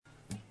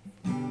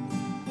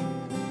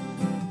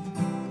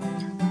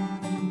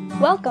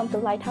Welcome to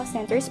Lighthouse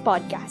Center's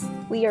podcast.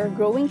 We are a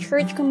growing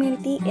church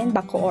community in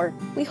Bacoor.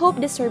 We hope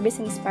this service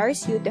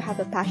inspires you to have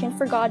a passion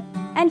for God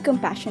and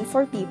compassion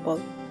for people.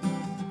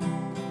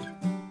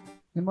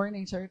 Good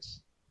morning,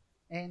 church.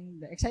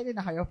 And excited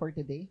na kayo for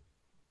today?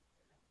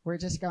 We're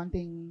just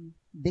counting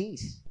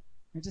days.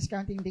 We're just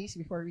counting days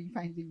before we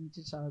finally meet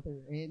each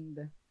other.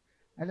 And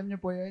alam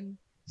niyo po yun,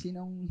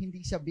 sinong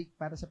hindi sabik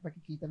para sa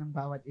pagkikita ng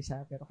bawat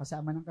isa, pero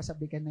kasama ng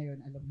kasabikan na yun,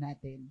 alam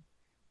natin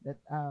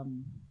that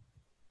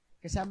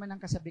kasama ng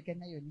kasabikan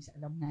na yun is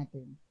alam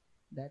natin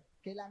that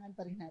kailangan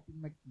pa rin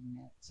natin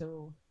mag-ingat.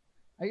 So,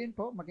 ayun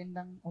po,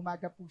 magandang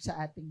umaga po sa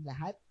ating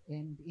lahat.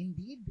 And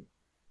indeed,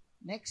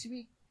 next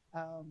week,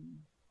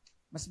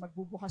 mas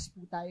magbubukas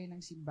po tayo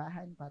ng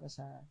simbahan para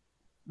sa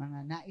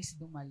mga nais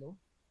dumalo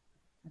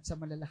at sa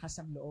malalakas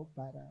ang loob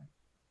para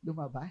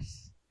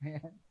lumabas.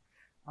 Ayan.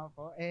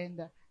 Opo.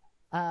 And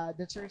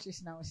the church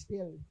is now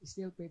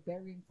still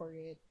preparing for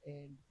it,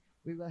 and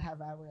we will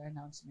have our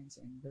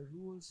announcements and the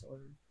rules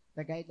or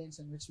the guidelines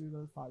on which we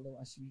will follow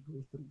as we go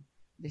through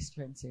this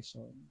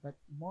transition. But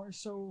more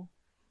so,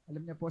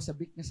 alam niyo po,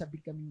 sabik na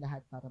sabik kaming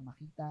lahat para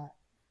makita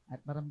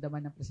at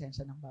maramdaman ang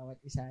presensya ng bawat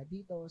isa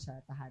dito sa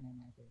tahanan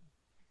natin.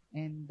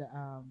 And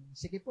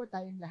sige po,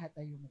 tayong lahat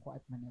ay yumuko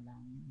at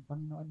manalangin.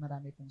 Panginoon,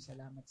 marami pong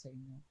salamat sa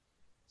inyo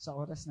sa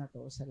oras na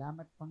to.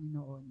 Salamat,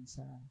 Panginoon,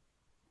 sa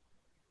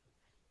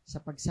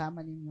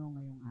pagsama ninyo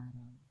ngayong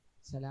araw.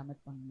 Salamat,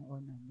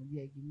 Panginoon, na muli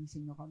ay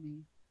ginising nyo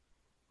kami.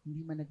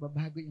 Hindi man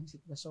nagbabago yung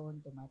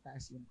sitwasyon,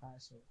 tumataas yung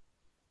kaso.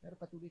 Pero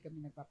patuloy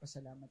kami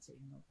nagpapasalamat sa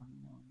inyo,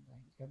 Panginoon,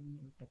 dahil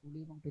kami ay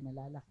patuloy mong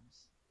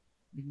pinalalakas,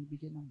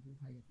 binibigyan ng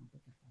buhay at ng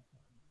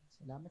pagkakataon.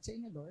 Salamat sa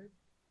inyo, Lord.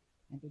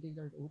 And today,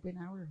 Lord, open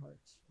our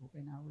hearts,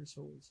 open our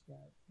souls,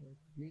 God, Lord,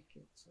 break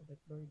it, so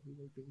that, Lord, we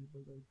will be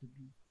able, Lord, to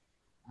be,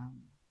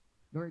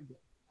 Lord,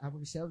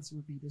 ourselves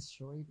will be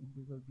destroyed and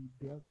we will be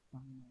built,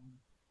 Panginoon,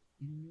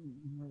 in you,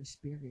 in your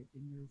spirit,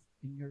 in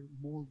your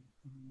mold,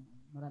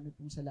 Panginoon. Marami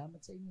pong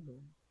salamat sa inyo,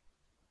 Lord.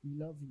 We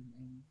love you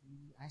and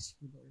we ask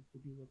you, Lord, to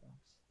be with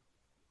us.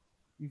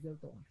 Reveal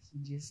to us.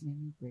 In Jesus'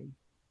 name we pray.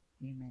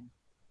 Amen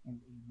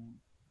and amen.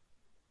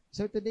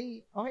 So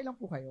today, okay lang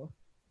po kayo?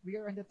 We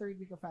are on the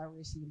third week of our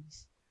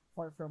series,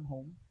 Far From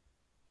Home.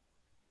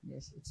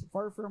 Yes, it's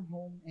Far From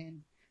Home,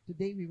 and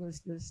today we will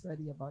still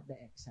study about the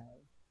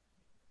exile.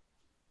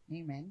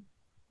 Amen?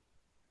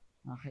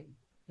 Okay.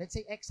 Let's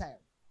say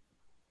exile.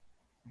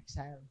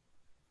 Exile.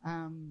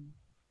 Ang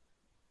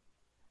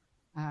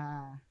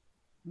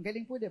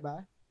galing po,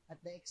 diba? At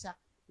the exact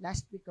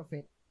last week of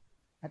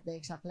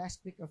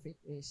it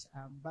is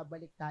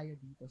babalik tayo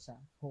dito sa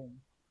home.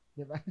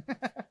 Diba?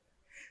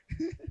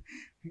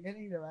 Ang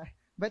galing, diba?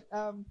 But,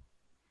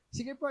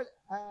 sige po,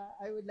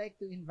 I would like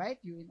to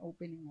invite you in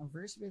opening a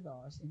verse with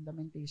us in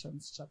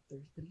Lamentations chapter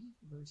 3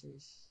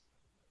 verses.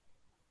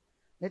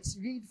 Let's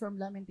read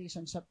from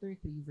Lamentations chapter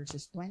 3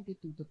 verses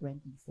 22 to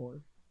 24.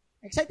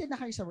 Excited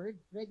na kayo sa word?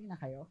 Ready na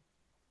kayo?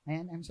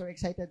 And I'm so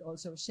excited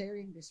also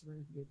sharing this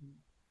word with you.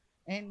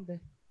 And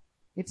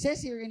it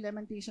says here in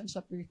Lamentations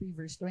chapter 3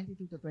 verse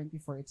 22 to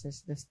 24, it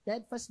says, "The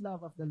steadfast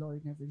love of the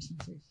Lord never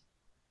ceases."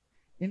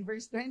 In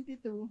verse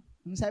 22,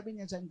 ang sabi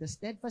niya dyan, "The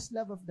steadfast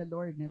love of the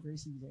Lord never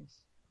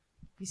ceases.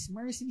 His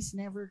mercies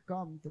never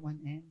come to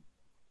an end.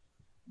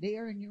 They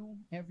are new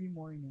every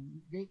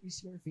morning. Great is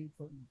your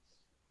faithfulness."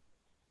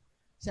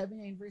 Sabi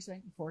niya in verse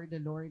 24,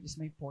 "The Lord is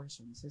my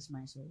portion, says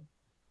my soul.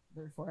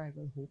 Therefore I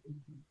will hope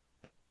in Him."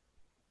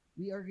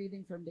 We are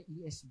reading from the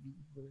ESV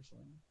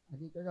version, a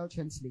literal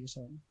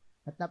translation.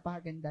 At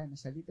napakaganda na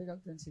sa literal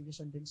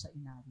translation din sa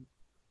inawit.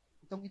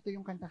 Ito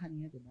yung kanta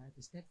kanina, diba?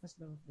 "The steadfast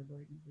love of the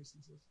Lord never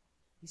ceases.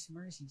 His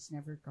mercies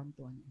never come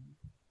to an end.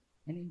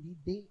 And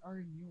indeed, they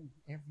are new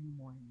every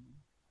morning.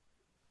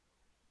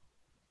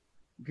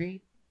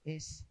 Great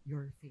is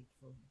your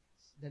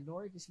faithfulness. The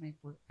Lord is my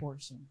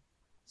portion,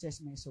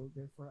 says my soul.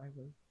 Therefore, I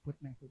will put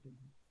my hope in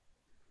Him."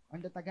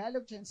 On the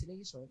Tagalog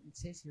translation, it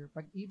says here,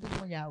 "Pag-ibig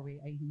mo, Yahweh,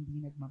 ay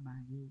hindi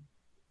nagmamayo.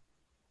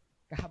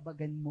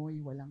 Kahabagan mo'y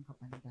walang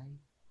kapantay.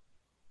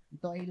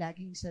 Ito ay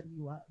laging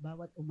sariwa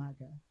bawat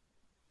umaga.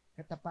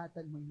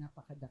 Katapatan mo'y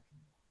napakadaki.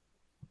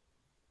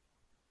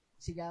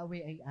 Si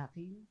Yahweh ay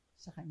akin,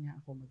 sa Kanya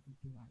ako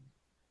magtitiwala."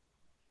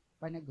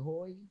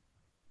 Panaghoy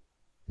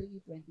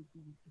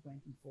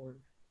 3:22-24.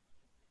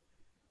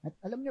 At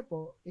alam niyo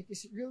po, it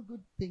is real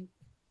good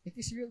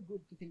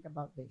to think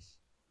about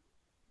this.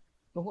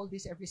 To hold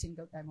this every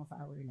single time of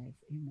our life.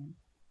 Amen.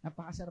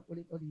 Napakasarap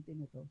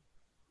ulit-ulitin ito.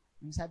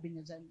 Ang sabi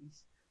niya dyan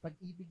is,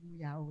 pag-ibig mo,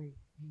 Yahweh,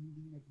 ay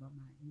hindi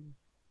nagmamayo.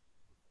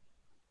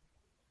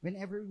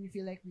 Whenever we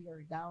feel like we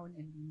are down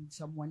and we need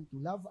someone to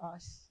love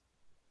us,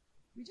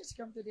 we just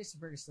come to this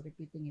verse,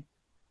 repeating it.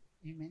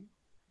 Amen?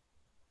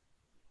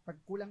 Pag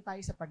kulang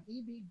tayo sa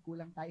pag-ibig,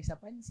 kulang tayo sa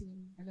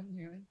pansin, alam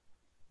niyo yun?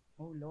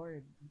 Oh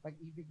Lord, ang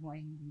pag-ibig mo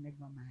ay hindi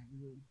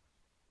nagmamayo.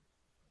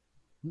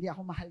 Hindi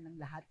ako mahal ng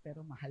lahat,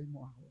 pero mahal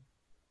mo ako.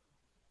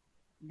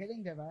 Ang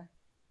galing, diba?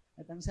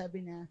 At ang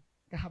sabi niya,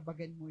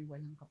 kahabagan mo'y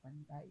walang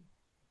kapantay.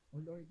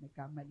 Oh Lord,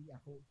 nagkamali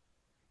ako.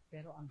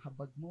 Pero ang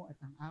habag mo at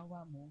ang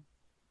awa mo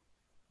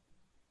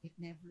It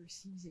never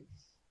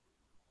ceases.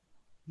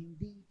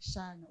 Hindi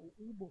siya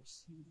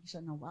nauubos. Hindi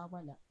siya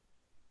nawawala.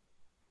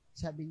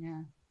 Sabi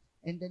niya,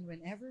 and then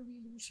whenever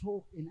we lose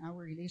hope in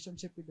our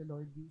relationship with the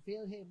Lord, we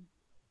fail Him.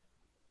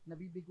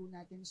 Nabibigo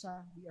natin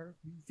siya. We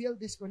feel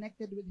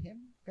disconnected with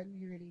Him. Can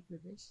we relate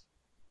with this?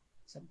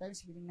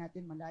 Sometimes feeling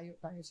natin malayo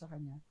tayo sa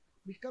Kanya.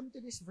 We come to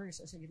this verse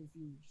as a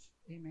refuge.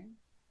 Amen?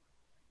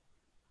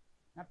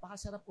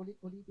 Napakasarap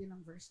ulit-ulitin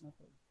ng verse na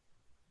to.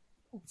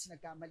 Oops,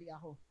 nagkamali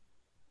ako.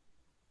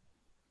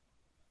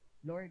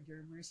 Lord,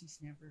 your mercies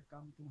never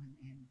come to an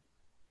end.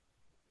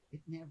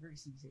 It never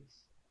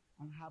ceases.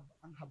 Ang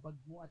habag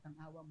mo at ang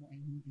awa mo ay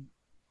hindi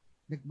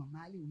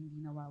nagmamaliw, hindi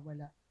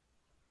nawawala.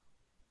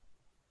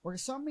 Or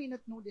some may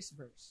not know this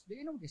verse. Do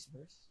you know this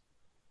verse?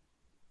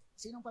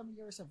 Sinong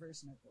familiar sa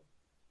verse na to?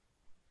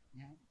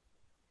 Yan.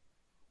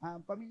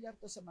 Familiar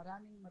to sa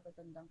maraming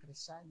matatandang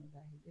Kristiyano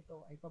dahil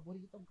ito ay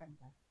paboritong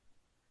kanta.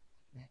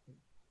 Dati.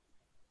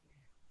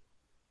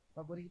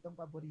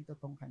 Paborito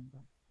tong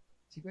kanta.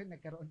 Siguro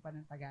nagkaroon pa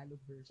ng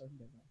Tagalog version,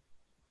 diba?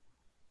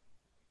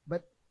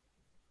 But,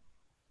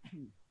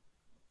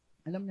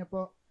 alam niyo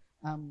po,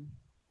 ang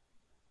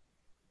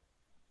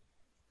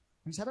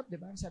sarap,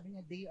 diba? Sabi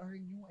niya, they are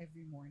new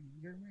every morning.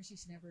 Your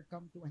mercies never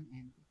come to an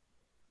end.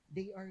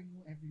 They are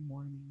new every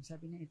morning.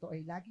 Sabi niya, ito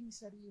ay laging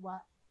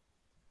sariwa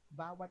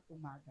bawat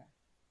umaga.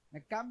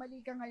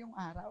 Nagkamali ka ngayong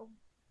araw,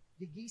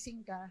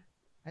 gigising ka,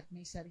 at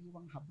may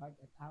sariwang habag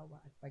at awa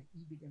at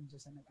pag-ibig ang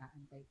Diyos na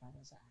nag-aantay para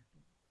sa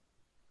atin.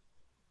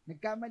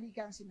 Nagkamali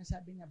ka, ang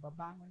sinasabi niya,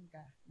 babangon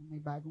ka ng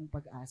may bagong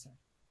pag-asa.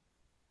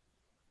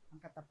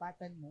 Ang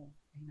katapatan mo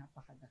ay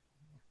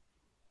napakadakila.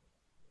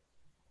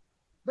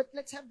 But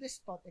let's have this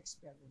thought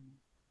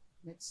experiment.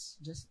 Let's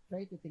just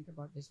try to think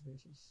about these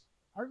verses.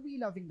 Are we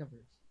loving the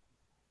verse?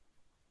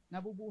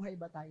 Nabubuhay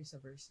ba tayo sa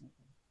verse na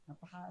to?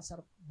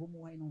 Napakasarap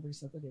bumuhay ng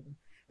verse na to, diba?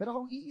 Pero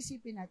kung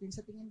iisipin natin,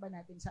 sa tingin ba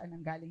natin saan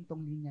ang galing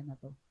tong linya na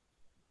to?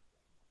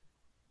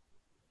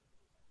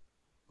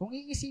 Kung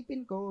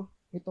iisipin ko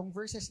itong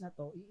verses na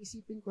to,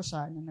 iisipin ko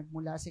siya na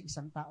nagmula sa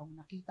isang taong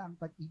nakita ang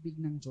pag-ibig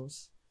ng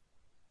Diyos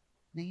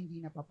na hindi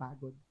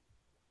napapagod.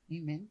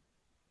 Amen?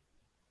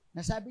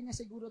 Nasabi niya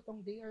siguro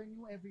tong they are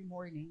new every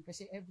morning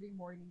kasi every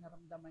morning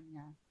naramdaman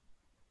niya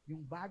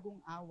yung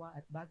bagong awa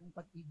at bagong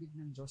pag-ibig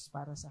ng Diyos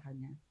para sa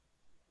kanya.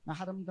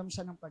 Nakaramdam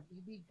siya ng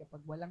pag-ibig kapag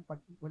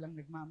walang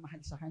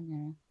nagmamahal sa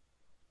kanya.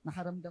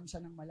 Nakaramdam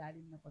siya ng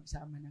malalim na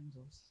pagsama ng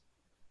Diyos.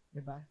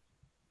 Diba?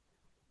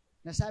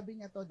 Nasabi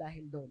niya to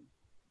dahil doon.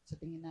 Sa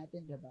tingin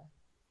natin, diba?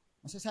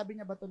 Masasabi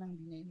niya ba to nang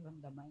hindi niya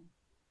naramdaman?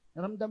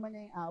 Naramdaman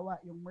niya yung awa,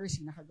 yung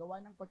mercy,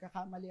 nakagawa ng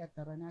pagkakamali at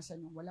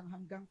naranasan yung walang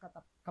hanggang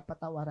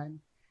kapatawaran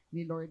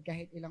ni Lord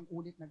kahit ilang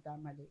ulit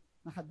nagkamali.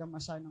 Nakadama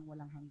siya ng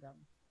walang hanggang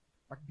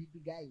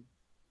pagbibigay.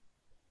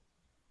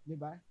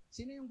 Diba?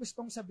 Sino yung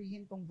gustong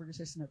sabihin tong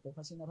verses na to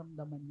kasi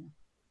naramdaman niya?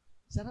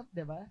 Sarap,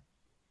 diba?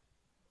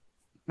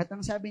 At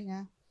ang sabi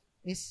niya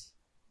is,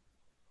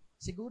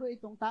 siguro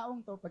itong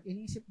taong to, pag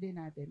inisip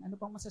din natin, ano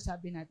pang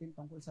masasabi natin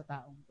tungkol sa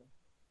taong to?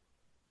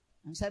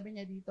 Ang sabi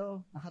niya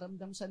dito,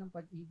 nakaramdam siya ng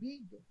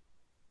pag-ibig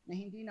na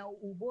hindi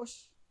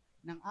nauubos,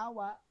 ng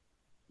awa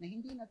na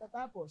hindi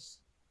natatapos.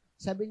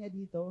 Sabi niya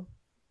dito,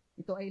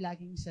 ito ay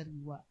laging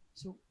sariwa.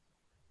 So,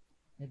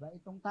 diba?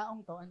 Itong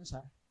taong to, ano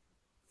siya?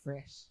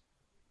 Fresh.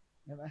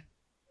 Diba?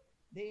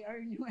 They are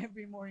new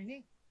every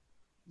morning.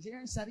 Kasi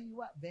yung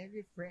sariwa,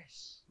 very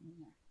fresh.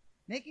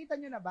 Nakikita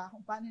nyo na ba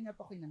kung paano niya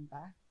to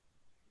kinanta?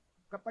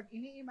 Kapag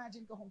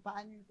ini-imagine ko kung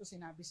paano niya to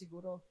sinabi,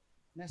 siguro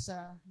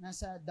nasa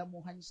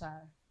damuhan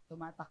siya,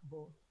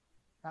 tumatakbo,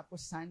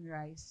 tapos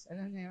sunrise.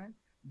 Alam niyo yun?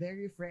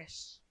 Very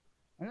fresh.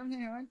 Alam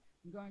niyo yun?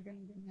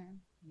 Ganyan.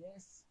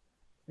 Yes.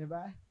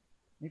 Diba?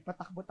 May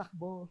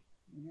patakbo-takbo.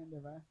 Ganyan,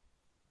 diba?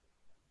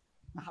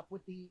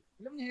 Nakaputi.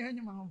 Alam niyo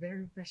yun, yung mga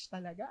very fresh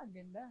talaga. Ang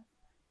ganda.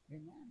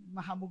 Ganyan.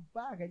 Mahamog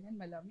pa. Ganyan,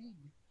 malamig.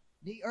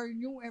 They are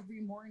new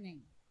every morning.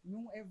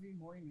 New every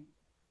morning.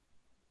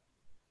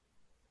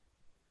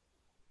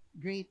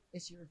 Great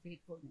is your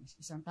faithfulness.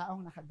 Isang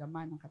taong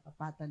nakadama ng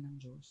katapatan ng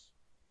Diyos.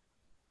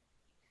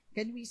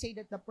 Can we say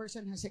that the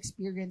person has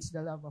experienced the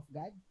love of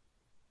God?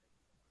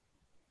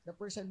 The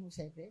person who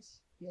said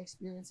this, he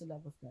experienced the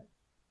love of God.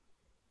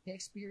 He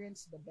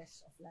experienced the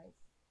best of life.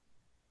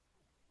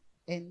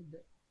 And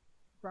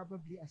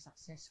probably a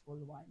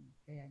successful one.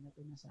 Kaya niya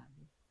ito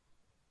nasabi.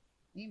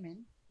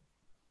 Amen?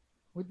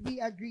 Would we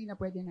agree na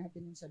pwede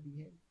natin yung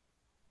sabihin?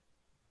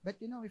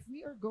 But you know, if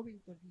we are going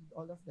to read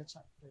all of the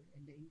chapter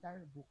and the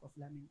entire book of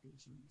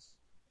Lamentations,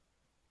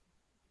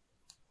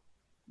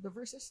 the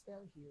verses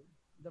tell here,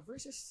 the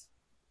verses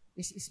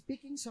is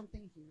speaking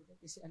something here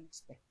that is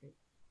unexpected.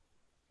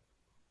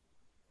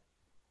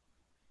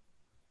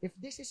 If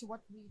this is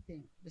what we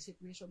think, the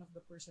situation of the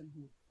person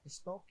who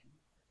is talking,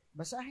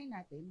 basahin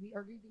natin, we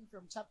are reading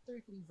from chapter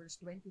 3, verse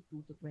 22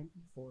 to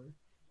 24.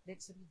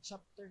 Let's read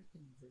chapter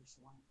 3, verse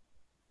 1.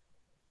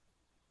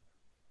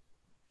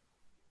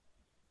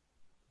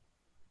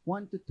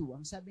 1 to 2.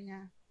 Ang sabi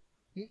niya,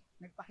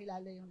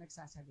 nagpakilala yung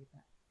nagsasalita.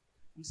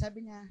 Ang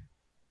sabi niya,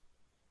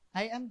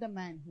 I am the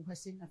man who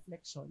has seen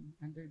affliction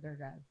under the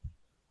wrath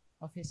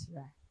of his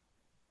wrath.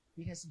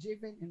 He has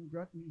driven and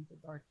brought me into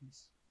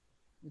darkness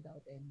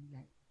without any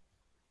light.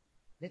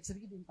 Let's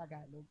read in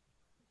Tagalog.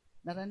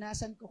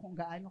 Naranasan ko kung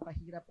gaano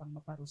kahirap ang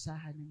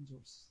maparusahan ng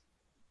Diyos.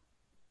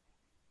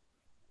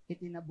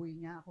 Itinaboy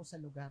niya ako sa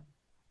lugar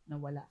na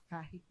wala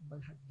kahit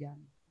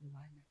bahagyang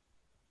liwanag.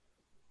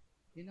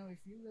 You know, if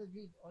you will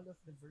read all of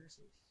the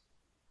verses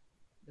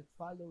that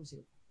follows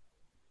it,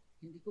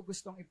 hindi ko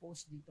gustong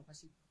i-post dito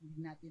kasi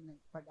hindi natin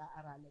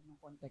pag-aaralan ng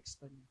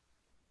konteksto niya.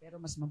 Pero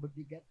mas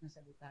mabibigat na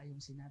salita yung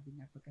sinabi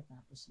niya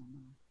pagkatapos ng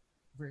mga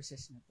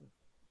verses na to.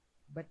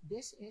 But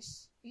this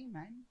is a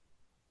man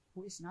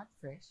who is not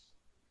fresh.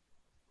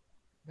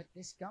 But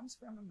this comes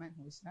from a man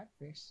who is not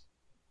fresh.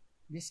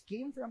 This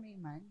came from a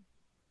man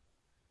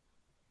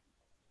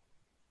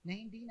na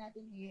hindi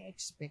natin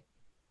i-expect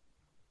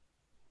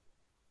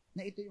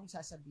na ito yung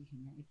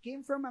sasabihin niya. It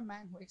came from a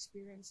man who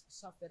experienced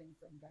suffering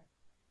from God.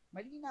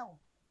 Malinaw.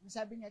 Ang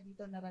sabi niya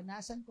dito,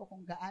 naranasan ko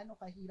kung gaano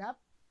kahirap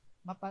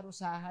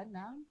maparusahan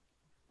ng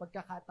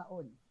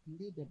pagkakataon.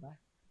 Hindi, di ba?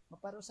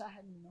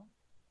 Maparusahan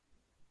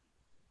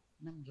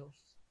ng Diyos.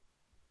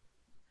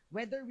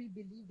 Whether we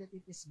believe that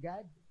it is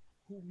God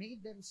who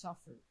made them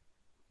suffer,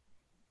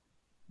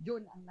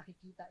 yun ang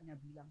nakikita niya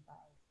bilang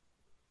tao.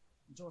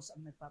 Diyos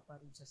ang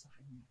nagpaparusa sa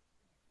kanya.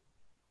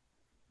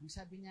 Ang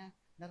sabi niya,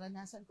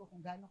 naranasan ko kung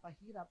gaano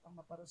kahirap ang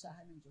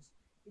maparusahan ng Diyos.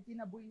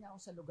 Itinaboy niya ako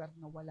sa lugar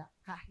na wala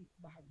kahit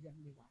bahagyang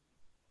liwanag.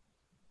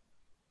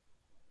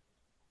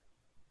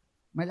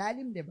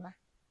 Malalim, di ba?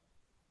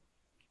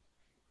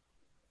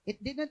 It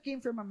did not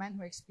came from a man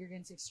who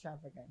experienced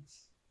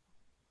extravagance.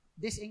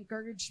 These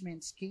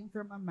encouragements came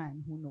from a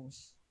man who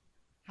knows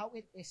how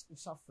it is to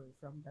suffer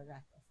from the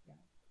wrath of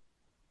God.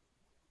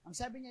 Ang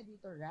sabi niya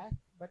dito, wrath,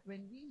 but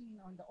when we lean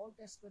on the Old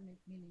Testament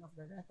meaning of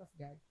the wrath of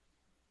God,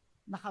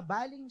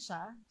 nakabaling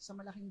siya sa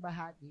malaking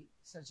bahagi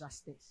sa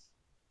justice,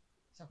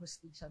 sa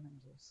hustisya ng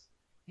Diyos.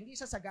 Hindi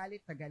siya sa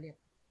galit na galit,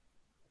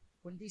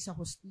 kundi sa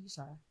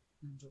hustisya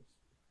ng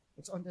Diyos.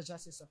 It's on the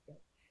justice of God.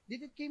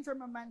 Did it came from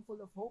a man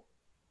full of hope?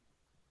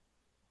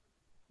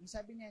 Ang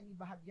sabi niya, ni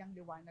bahagyang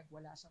liwanag,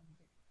 wala siyang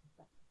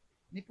makikita.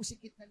 Ni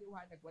pusikit na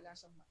liwanag, wala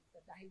siyang makita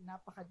dahil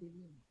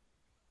napakadilim.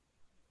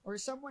 Or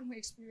someone who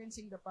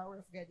experiencing the power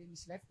of God in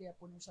his life, kaya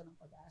puno siya ng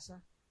pag-asa.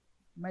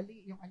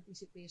 Mali yung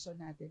anticipation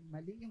natin,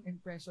 mali yung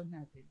impression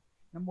natin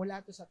na mula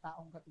to sa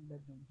taong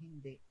katulad nun.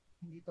 Hindi.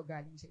 Hindi to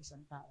galing sa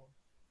isang tao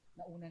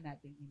na una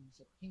nating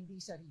inisip. Hindi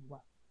sariwa.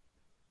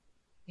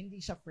 Hindi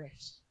siya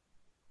fresh.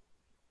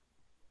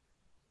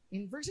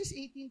 In verses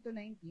 18 to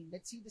 19,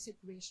 let's see the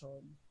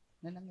situation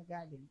na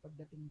nangyagaling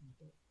pagdating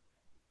dito.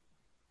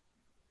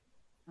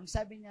 Ang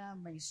sabi niya,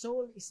 my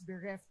soul is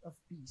bereft of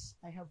peace.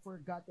 I have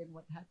forgotten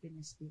what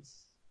happiness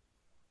is.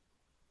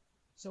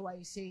 So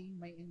I say,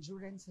 my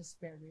endurance has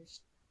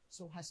perished,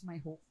 so has my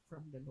hope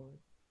from the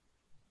Lord.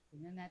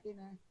 Tingnan natin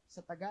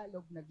sa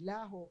Tagalog,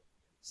 naglaho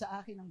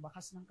sa akin ang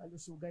bakas ng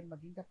kalusugan,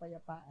 maging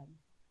kapayapaan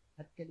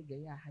at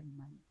kaligayahan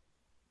man.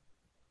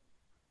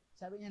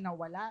 Sabi niya,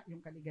 nawala yung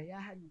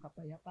kaligayahan, yung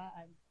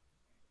kapayapaan,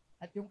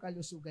 at yung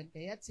kalusugan.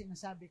 Kaya't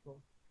sinasabi ko,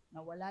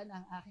 nawala na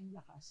ang aking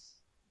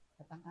lakas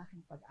at ang aking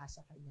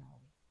pag-asa kay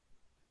Yahweh.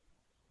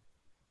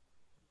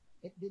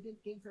 It didn't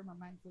came from a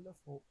man full of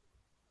hope,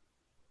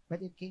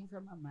 but it came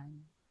from a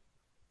man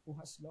who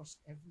has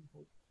lost every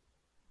hope.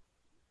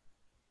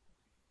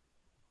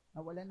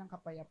 Nawalan ng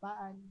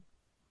kapayapaan,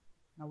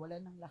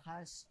 nawalan ng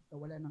lakas, at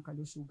nawalan ng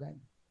kalusugan.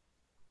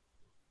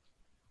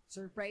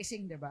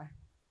 Surprising, di ba?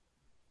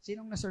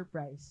 Sinong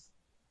na-surprise?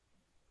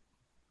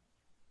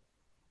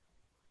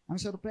 Ang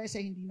surprise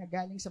ay hindi na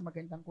galing sa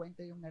magandang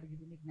kwento yung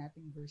naririnig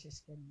nating verses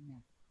kanina.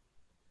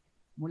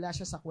 Mula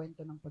siya sa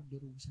kwento ng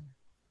pagdurusa.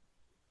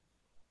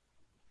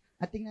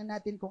 At tingnan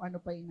natin kung ano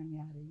pa yung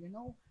nangyari. You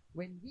know,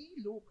 when we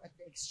look at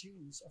the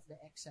extremes of the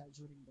exile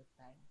during that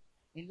time,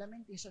 in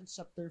Lamentations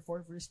chapter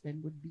 4 verse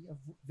 10 would be a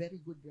very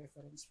good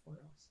reference for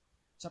us.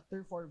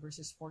 Chapter 4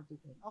 verses 4 to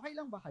 10. Okay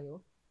lang ba kayo?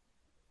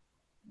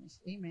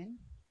 Yes, amen?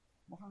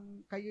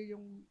 Mukhang kayo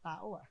yung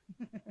tao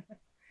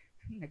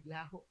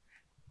Naglaho.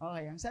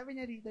 Okay, ang sabi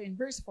niya dito in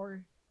verse 4,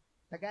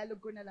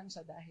 Tagalog ko na lang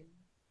siya dahil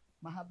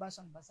mahaba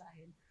siyang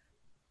basahin.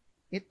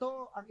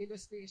 Ito ang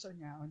illustration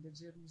niya on the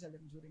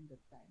Jerusalem during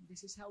that time.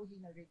 This is how he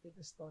narrated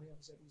the story of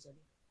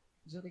Jerusalem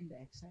during the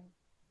exile.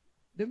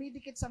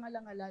 Dumidikit sa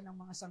ngalangala ng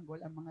mga sanggol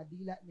ang mga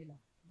dila nila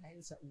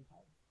dahil sa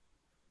uhaw.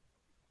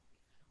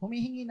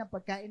 Humihingi ng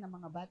pagkain ng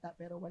mga bata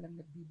pero walang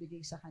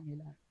nagbibigay sa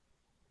kanila.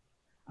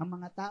 Ang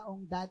mga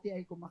taong dati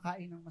ay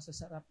kumakain ng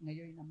masasarap,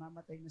 ngayon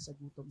namamatay na sa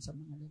gutom sa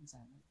mga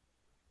lansangan.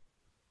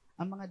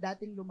 Ang mga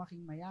dating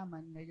lumaking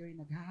mayaman, ngayon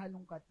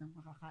naghahalongkat ng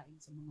makakain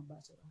sa mga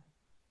basurahan.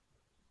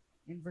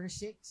 In verse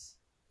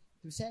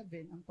 6 to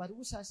 7, ang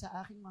parusa sa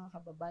aking mga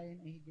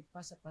kababayan ay higit pa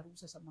sa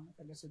parusa sa mga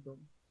taga-Sodom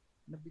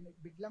na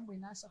biglang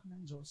winasak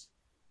ng Diyos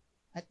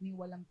at ni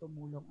walang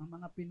tumulong.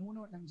 Ang mga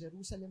pinuno ng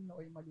Jerusalem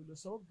nooy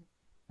malulusog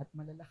at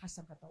malalakas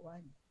ang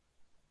katawan.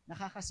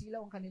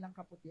 Nakakasilaw ang kanilang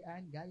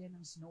kaputian gaya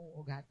ng snow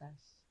o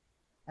gatas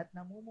at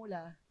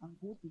namumula ang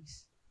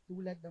kutis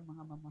tulad ng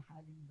mga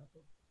mamahaling bato.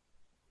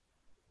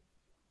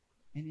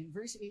 And in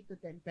verse 8 to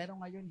 10, pero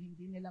ngayon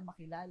hindi nila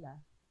makilala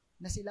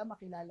na sila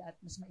makilala at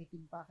mas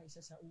maitim pa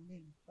kaysa sa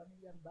uling.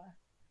 Pamilyar ba?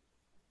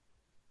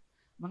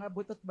 Mga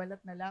butot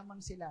balat na lamang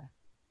sila.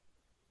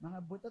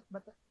 Mga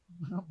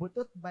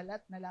butot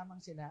balat na lamang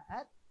sila.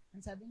 At,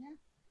 ang sabi niya,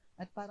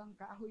 at parang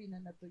kahoy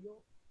na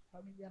natuyo.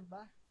 Pamilyar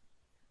ba?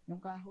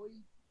 Yung kahoy,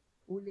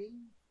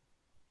 uling.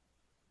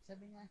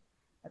 Sabi niya,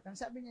 at ang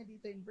sabi niya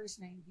dito in verse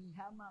 9,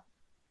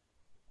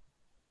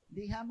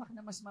 di hamak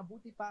na mas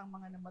mabuti pa ang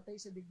mga namatay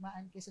sa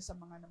digmaan kaysa sa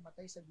mga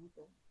namatay sa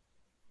gutom,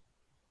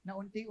 na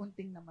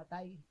unti-unting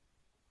namatay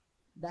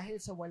dahil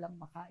sa walang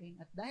makain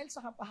at dahil sa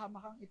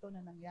kapahamakang ito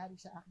na nangyari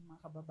sa aking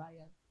mga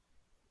kababayan.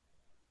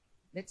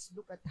 Let's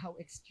look at how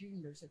extreme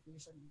their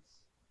situation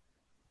is.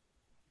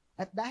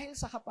 At dahil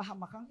sa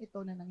kapahamakang ito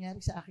na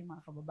nangyari sa aking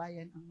mga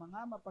kababayan, ang mga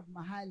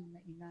mapagmahal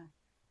na ina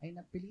ay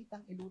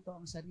napilitang iluto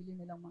ang sarili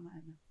nilang mga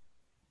anak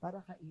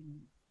para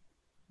kainin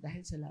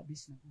dahil sa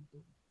labis na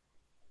gutom.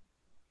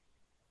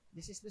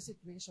 This is the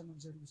situation of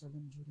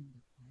Jerusalem during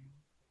that time.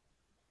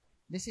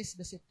 This is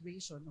the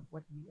situation of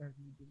what we are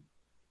reading.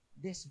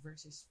 This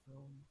verse is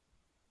from.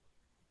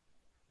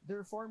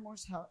 Their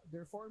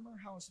former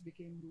house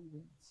became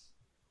ruins.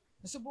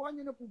 Nasubukan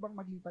niyo na po bang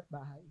maglipat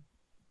bahay?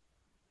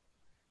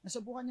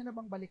 Nasubukan niyo na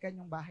bang balikan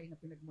yung bahay na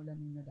pinagmulan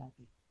niyo na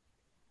dati?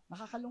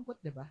 Nakakalungkot,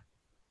 di ba?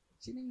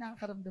 Sino yung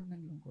nakakaramdam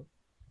ng lungkot?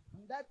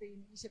 Nung dati,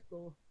 iniisip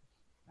ko,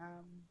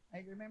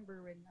 I remember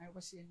when I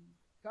was in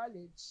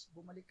college,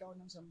 bumalik ako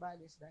ng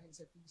Zambales dahil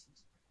sa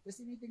thesis. Tapos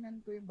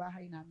tinitingnan ko yung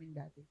bahay namin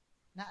dati.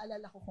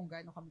 Naalala ko kung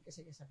gaano kami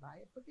kasaya sa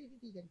bahay. At pag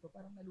tinitigan ko,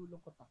 parang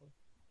nalulungkot ako.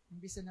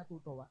 Imbis na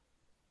natutuwa.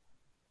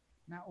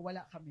 Na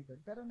wala kami doon.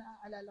 Pero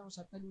naaalala ko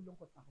siya at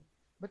nalulungkot ako.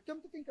 But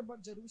come to think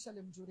about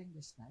Jerusalem during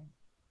this time,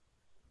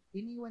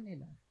 iniwan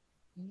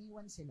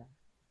sila.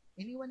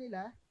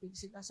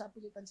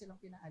 Sapilitan silang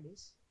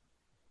pinaalis.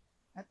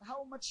 At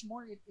how much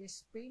more it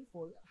is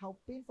painful, how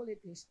painful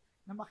it is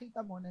na makita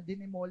mo na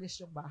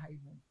dinemolish yung bahay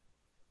mo.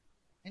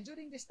 And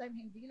during this time,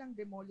 hindi lang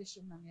demolish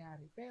yung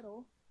nangyari,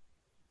 pero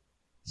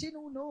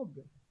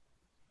sinunog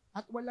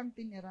at walang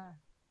tinira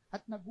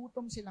at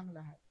nagutom silang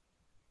lahat.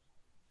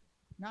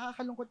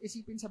 Nakakalungkot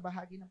isipin sa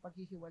bahagi ng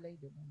paghihiwalay,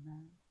 diba,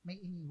 na may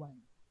iniwan.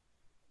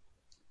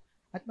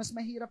 At mas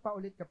mahirap pa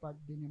ulit kapag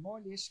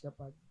dinemolish,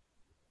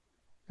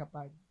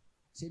 kapag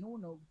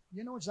sinunog.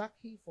 You know, Jack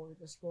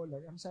Hayford, the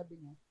scholar, ang sabi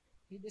niya,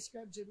 he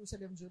described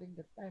Jerusalem during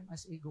that time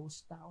as a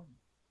ghost town.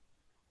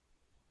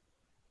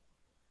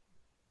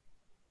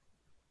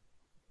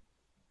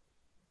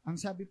 Ang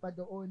sabi pa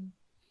doon,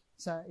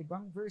 sa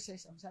ibang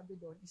verses, ang sabi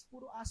doon, is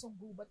puro asong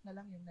gubat na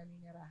lang yung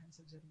naninirahan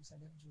sa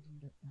Jerusalem during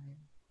that time.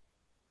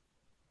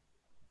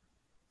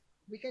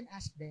 We can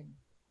ask them,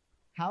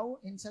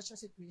 how in such a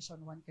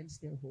situation one can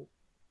still hope?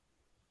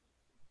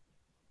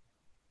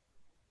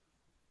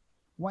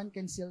 One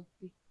can still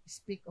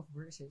speak of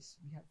verses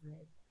we have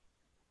read.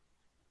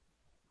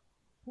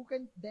 Who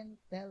can then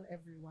tell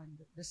everyone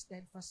that the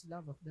steadfast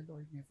love of the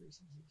Lord never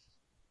ceases?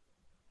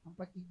 Ang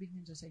pag-ibig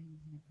ng Diyos ay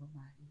hindi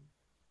nagmamahal.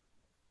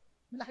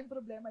 Malaking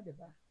problema, di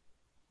ba?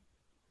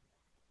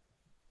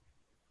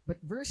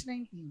 But verse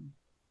 19,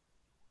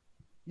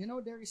 you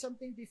know, there is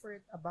something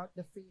different about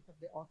the faith of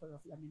the author of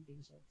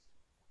Lamentations.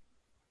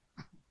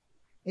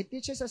 It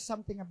teaches us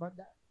something about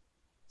the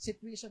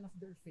situation of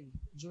their faith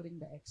during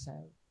the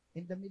exile,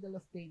 in the middle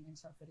of pain and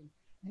suffering.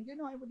 And you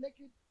know, I would like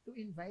to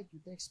invite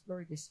you to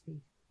explore this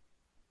faith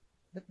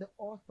that the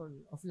author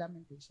of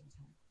Lamentations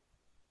had.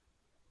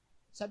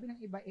 Sabi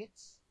ng iba,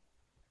 it's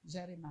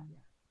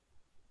Jeremiah.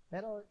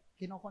 Pero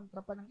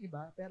kinokontra pa ng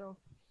iba, pero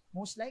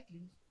most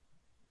likely,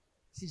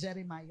 si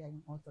Jeremiah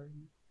yung author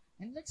niya.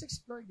 And let's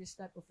explore this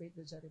type of faith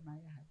that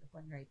Jeremiah had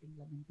upon writing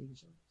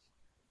Lamentations.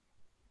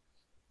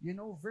 You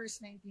know, verse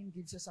 19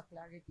 gives us a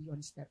clarity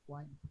on step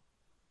 1.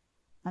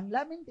 Ang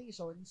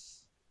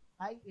Lamentations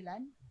ay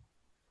ilan?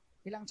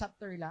 Ilang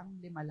chapter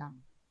lang? 5 lang.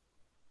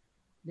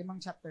 5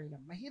 chapter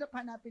lang. Mahirap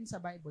hanapin sa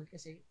Bible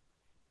kasi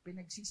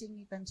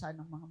pinagsisingitan siya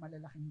ng mga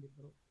malalaking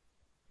libro.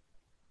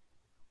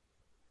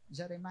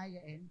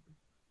 Jeremiah and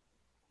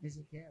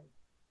Ezekiel.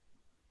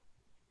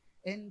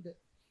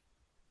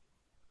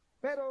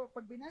 Pero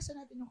pag binasa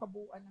natin yung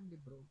kabuuan ng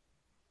libro,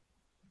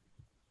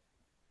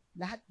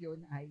 lahat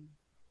yon ay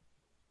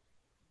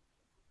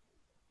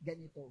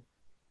ganito.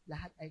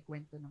 Lahat ay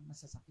kwento ng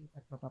masasakit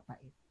at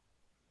mapapait.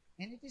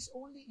 And it is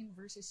only in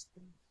verses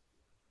 3,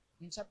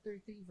 in chapter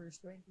 3,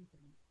 verse 23,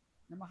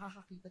 na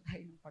makakakita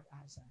tayo ng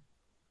pag-asa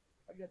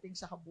pagdating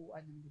sa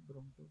kabuuan ng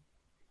librong to.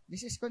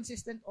 This is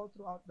consistent all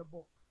throughout the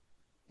book.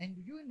 And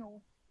you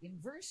know, in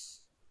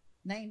verse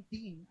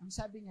 19, ang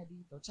sabi niya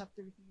dito,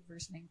 chapter 3,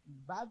 verse 19,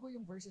 bago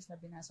yung verses na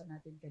binasa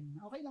natin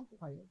kanina, okay lang po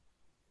kayo.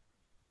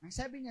 Ang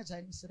sabi niya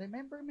dyan is,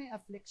 remember my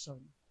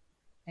affliction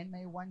and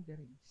my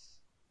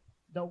wanderings,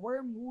 the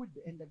wormwood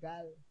and the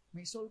gall,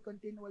 my soul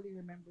continually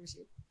remembers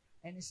it,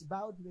 and is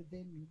bowed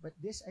within me, but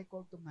this I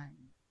call to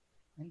mind,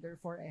 and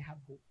therefore I have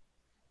hope.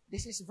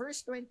 This is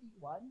verse 21,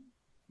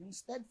 yung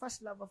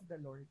steadfast love of the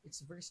Lord,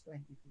 it's verse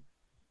 22.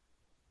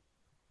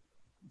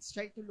 Let's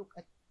try to look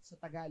at sa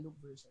Tagalog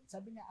version.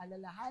 Sabi niya,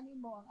 alalahanin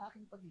mo ang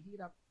aking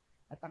paghihirap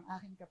at ang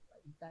aking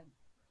kapaitan.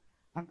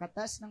 ang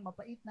katas ng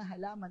mapait na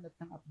halaman at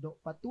ng apdo,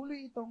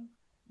 patuloy itong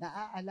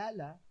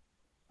naaalala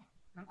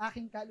ng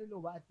aking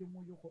kaluluwa at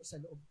yumuyuko sa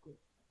loob ko.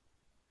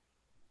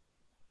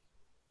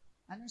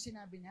 Anong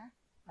sinabi niya?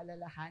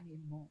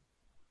 Alalahanin mo.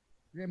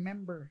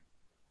 Remember.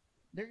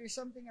 There is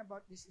something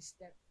about this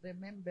step,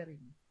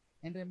 remembering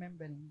and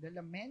remembering. The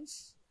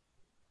laments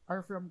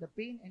are from the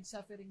pain and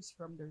sufferings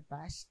from their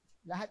past.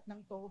 Lahat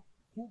ng to,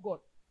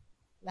 hugot.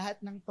 Lahat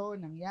ng to,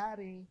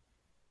 nangyari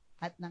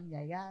at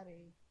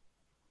nangyayari.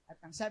 At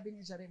ang sabi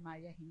ni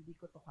Jeremiah, hindi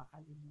ko to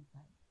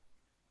kakalimutan.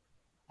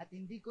 At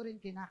hindi ko rin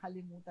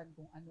kinakalimutan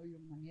kung ano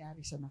yung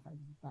nangyari sa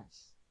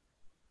nakalipas.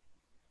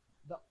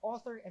 The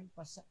author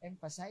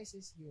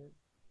emphasizes here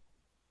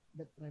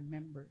that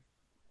remember.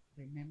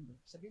 Remember.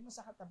 Sabi mo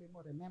sa katabi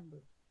mo, remember.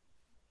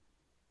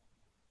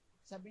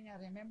 Sabi niya,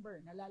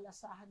 remember,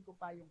 nalalasahan ko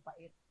pa yung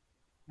pait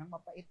ng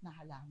mapait na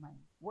halaman.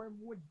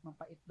 Wormwood,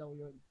 mapait daw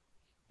yun.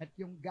 At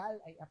yung gal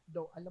ay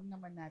apdo. Alam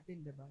naman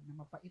natin, di ba, na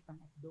mapait ang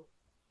apdo.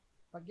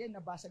 Pag yan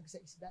nabasag sa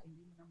isda,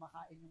 hindi mo na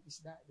makain yung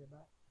isda, di ba?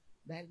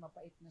 Dahil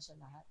mapait na sa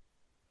lahat.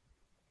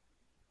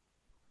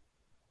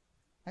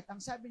 At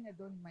ang sabi niya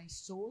doon, my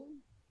soul,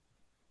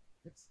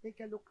 let's take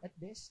a look at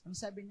this. Ang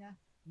sabi niya,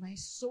 my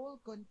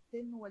soul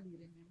continually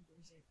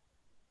remembers it.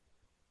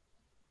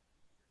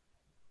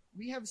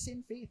 We have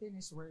seen faith in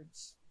His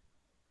words.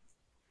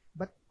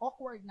 But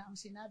awkward na ang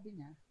sinabi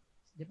niya,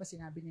 di ba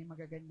sinabi niya yung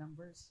magagandang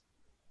verse?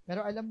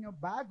 Pero alam niyo,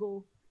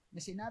 bago na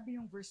sinabi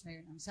yung verse na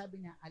yun, ang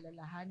sabi niya,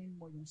 alalahanin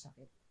mo yung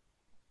sakit.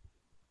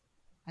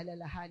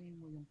 Alalahanin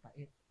mo yung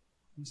pait.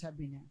 Ang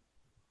sabi niya.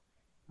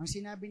 Ang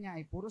sinabi niya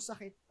ay puro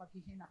sakit,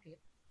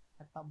 paghihinakit,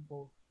 at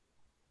tampo.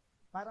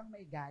 Parang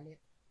may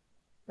galit.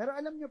 Pero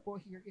alam niyo po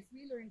here, if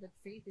we learn that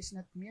faith is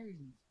not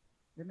merely,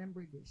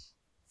 remember this,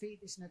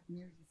 faith is not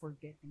merely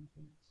forgetting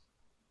things.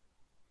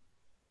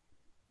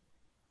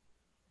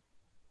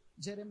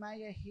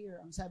 Jeremiah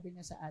here, ang sabi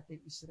niya sa atin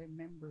is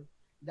remember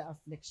the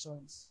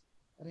afflictions.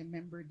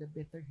 Remember the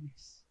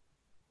bitterness.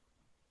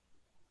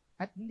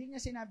 At hindi niya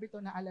sinabi to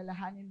na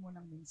alalahanin mo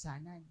ng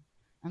minsanan.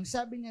 Ang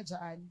sabi niya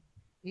dyan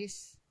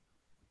is,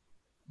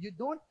 you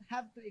don't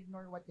have to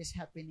ignore what is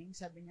happening.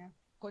 Sabi niya,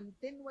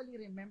 continually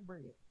remember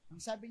it. Ang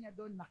sabi niya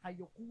doon,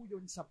 nakayuko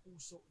yun sa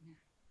puso niya.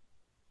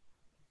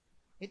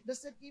 It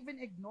does not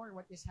even ignore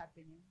what is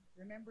happening.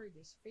 Remember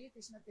this, faith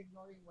is not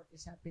ignoring what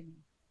is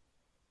happening.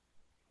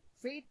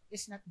 Faith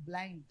is not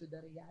blind to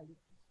the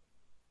reality.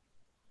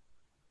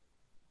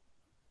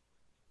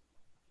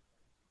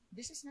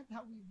 This is not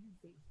how we view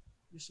faith,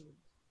 usually.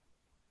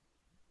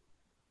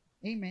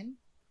 Amen?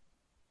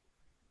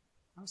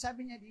 Ang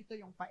sabi niya dito,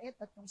 yung pait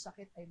at yung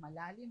sakit ay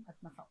malalim at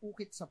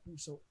nakaukit sa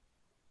puso.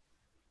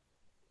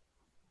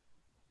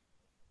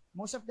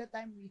 Most of the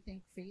time, we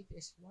think faith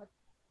is what?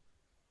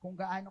 Kung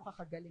gaano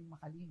ka kagaling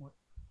makalimot.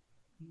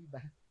 Hindi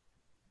ba?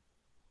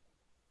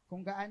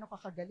 Kung gaano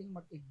ka kagaling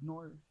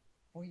mag-ignore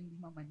o hindi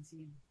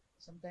mamansin.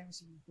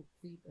 Sometimes we took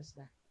faith as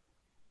that.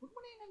 Huwag mo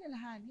na yung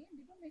nalalahanin.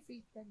 Di ba may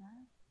faith ka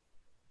na?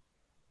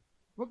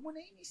 Huwag mo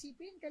na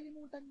inisipin.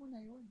 Kalimutan mo na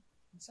yun.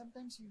 And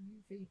sometimes we view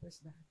faith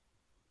as that.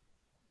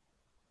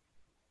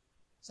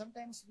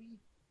 Sometimes we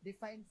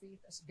define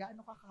faith as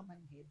gaano ka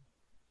kamanhid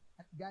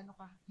at gaano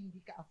ka hindi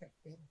ka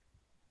affected.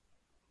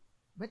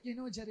 But you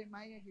know,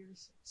 Jeremiah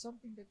hears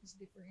something that is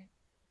different.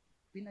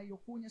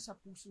 Pinayuko niya sa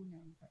puso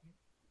niya yung pait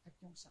at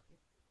yung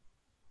sakit.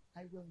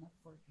 I will not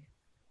forget.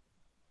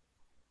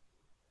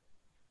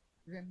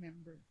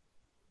 Remember.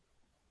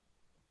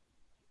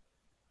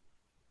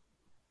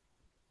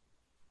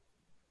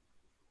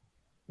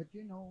 But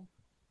you know,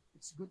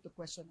 it's good to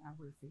question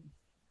our faith.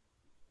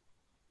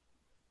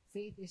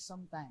 Faith is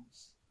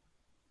sometimes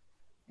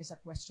a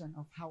question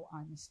of how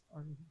honest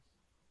are we.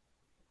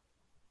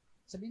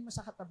 Sabihin mo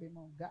sa katabi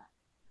mo,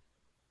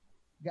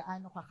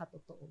 gaano ka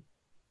katotoo?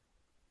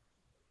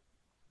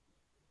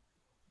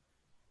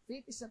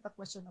 Faith is not a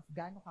question of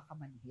gaano ka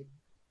kamanhid.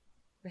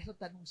 Pero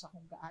tanong sa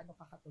kung gaano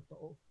ka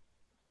katotoo.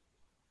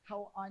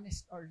 How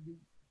honest are you?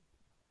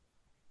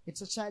 It's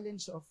a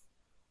challenge of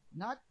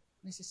not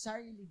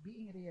necessarily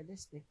being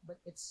realistic, but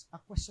it's a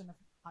question of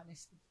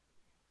honesty.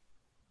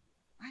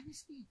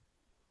 Honesty.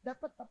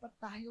 Dapat tapat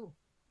tayo.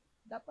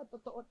 Dapat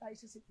totoo tayo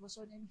sa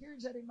sitwasyon. And here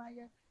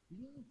Jeremiah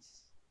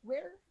leads.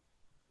 Where?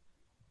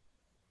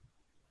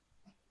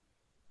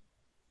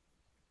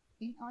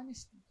 In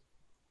honesty.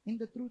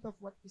 In the truth of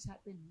what is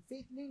happening.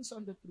 Faith leans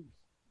on the truth.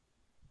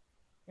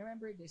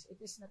 Remember this, it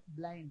is not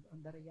blind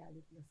on the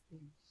reality of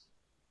things.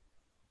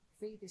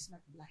 Faith is not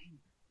blind.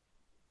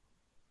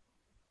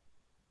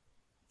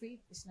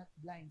 Faith is not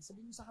blind.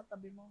 Sabihin mo sa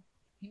katabi mo,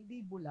 hindi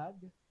bulag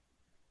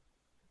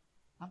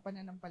ang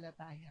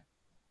pananampalataya.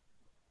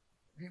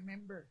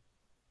 Remember,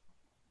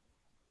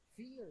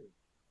 fear.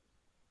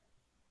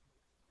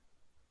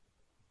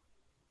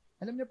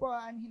 Alam niyo po,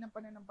 aanhin ang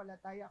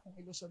pananampalataya kung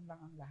ilusyon lang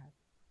ang lahat.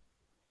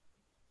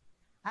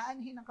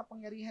 Aanhin ang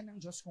kapangyarihan ng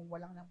Diyos kung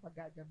walang ng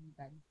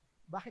paggagamitan.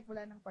 Bakit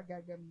wala ng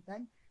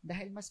paggagamitan?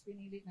 Dahil mas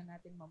pinili na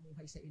natin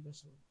mamuhay sa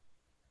ilusyon.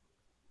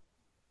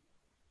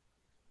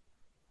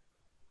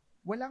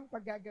 Walang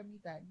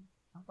paggagamitan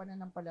ang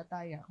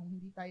pananampalataya kung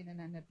hindi tayo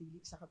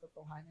nananatili sa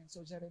katotohanan.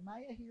 So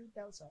Jeremiah here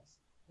tells us,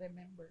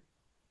 remember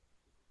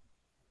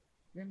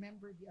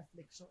the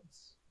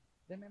afflictions.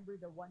 Remember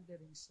the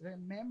wanderings.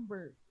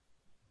 Remember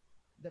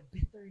the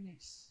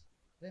bitterness.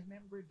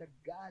 Remember the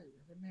gall.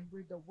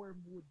 Remember the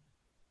wormwood.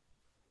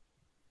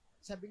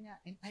 Sabi niya,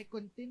 and I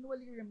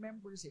continually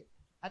remembers it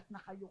at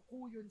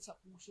nakayuko yun sa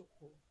puso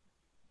ko.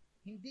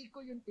 Hindi ko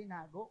yun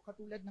tinago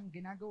katulad ng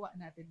ginagawa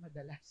natin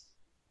madalas.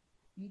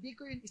 Hindi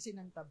ko yun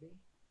isinantabi,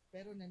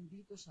 pero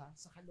nandito siya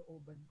sa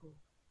kalooban ko.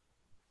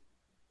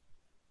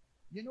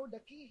 You know, the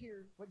key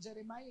here, what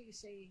Jeremiah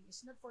is saying,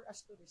 is not for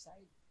us to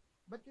recite.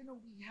 But you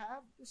know, we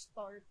have to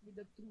start with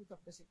the truth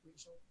of the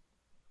situation.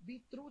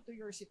 Be true to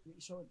your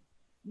situation.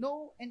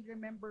 Know and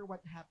remember what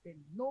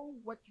happened. Know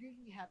what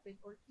really happened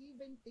or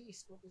even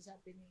taste what is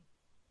happening.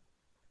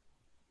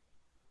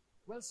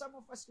 Well, some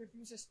of us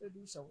refuses to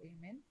do so.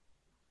 Amen?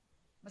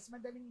 Mas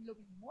madaling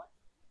lumimot.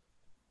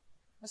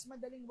 Mas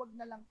madaling wag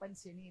na lang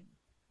pansinin.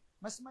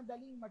 Mas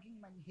madaling maging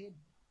manhid.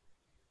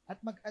 At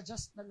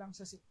mag-adjust na lang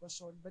sa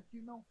sitwasyon. But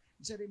you know,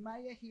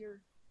 Jeremiah here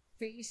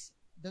faced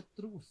the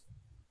truth.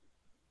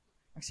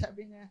 Ang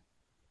sabi niya,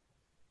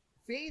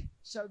 faith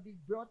shall be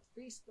brought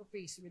face to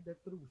face with the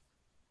truth.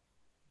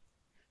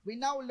 We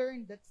now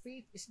learn that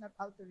faith is not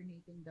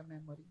alternating the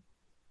memory.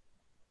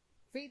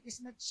 Faith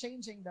is not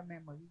changing the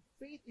memory.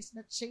 Faith is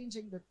not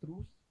changing the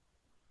truth.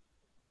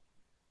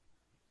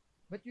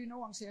 But you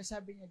know, ang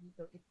sinasabi niya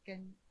dito, it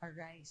can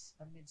arise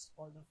amidst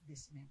all of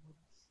these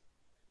memories.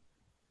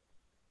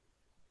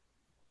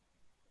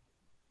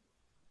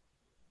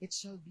 It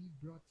shall be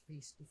brought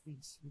face to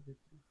face with the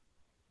truth.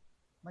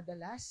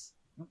 Madalas,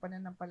 yung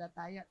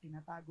pananampalataya,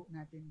 tinatago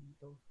natin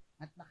dito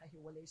at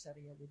nakahiwalay sa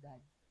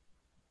realidad.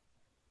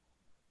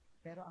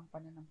 Pero ang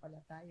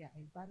pananampalataya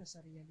ay para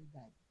sa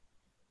realidad.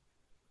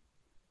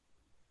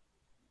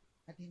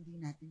 At hindi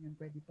natin yun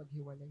pwede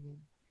paghiwalayin.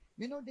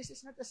 You know, this is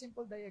not a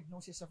simple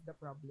diagnosis of the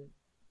problem.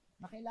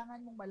 Na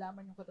kailangan mong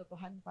malaman yung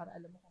katotohanan para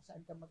alam mo kung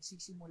saan ka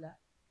magsisimula,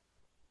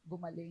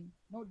 gumaling.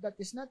 No, that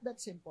is not that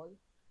simple.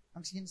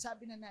 Ang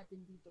sinasabi na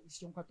natin dito is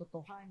yung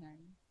katotohanan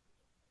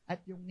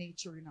at yung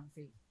nature ng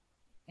faith.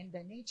 And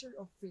the nature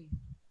of faith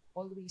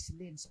always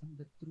leans on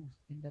the truth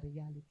and the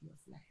reality of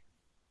life.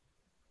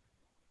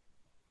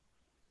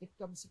 It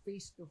comes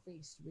face to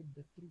face with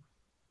the truth.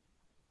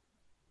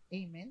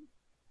 Amen?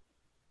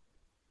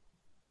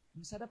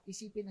 Ang sarap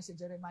isipin na si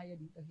Jeremiah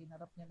dito,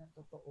 hinarap niya ng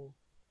totoo.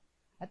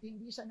 At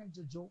hindi siya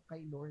nagjo-joke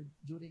kay Lord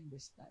during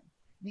this time.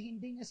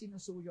 Hindi niya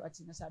sinusuyo at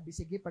sinasabi,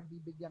 sige,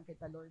 pagbibigyan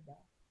kita, Lord,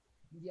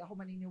 hindi ako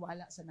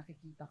maniniwala sa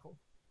nakikita ko.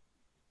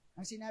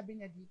 Ang sinabi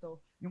niya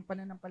dito, yung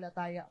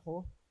pananampalataya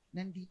ko,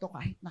 nandito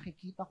kahit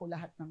nakikita ko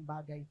lahat ng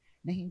bagay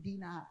na hindi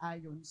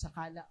naaayon sa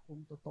kala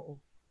kong totoo.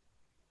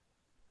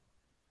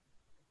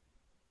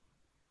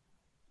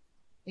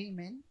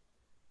 Amen?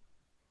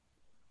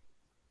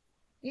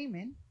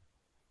 Amen?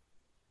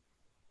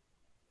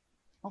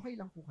 Okay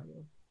lang po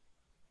kayo.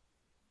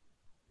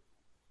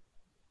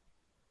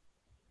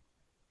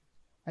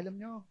 Alam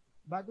nyo,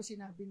 bago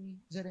sinabi ni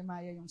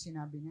Jeremiah yung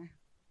sinabi niya,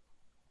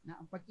 na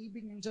ang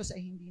pag-ibig ng Diyos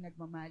ay hindi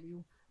nagmamaliw,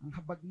 ang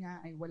habag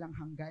niya ay walang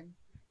hanggan.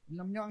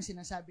 Alam nyo, ang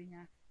sinasabi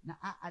niya,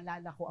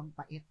 naaalala ko ang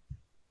pait,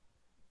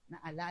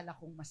 naalala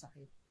kong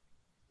masakit.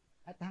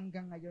 At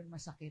hanggang ngayon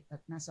masakit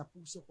at nasa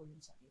puso ko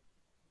yung sakit.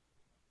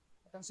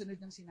 At ang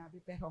sunod ng sinabi,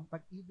 pero ang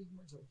pag-ibig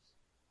mo, Diyos,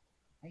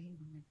 ay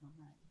hindi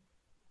nagmamaliw.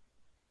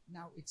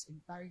 Now, it's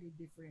entirely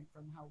different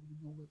from how we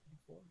know it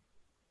before.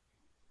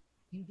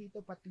 Hindi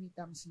ito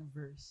patwitams na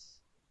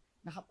verse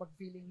na kapag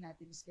feeling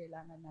natin is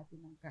kailangan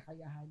natin ng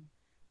kakayahan,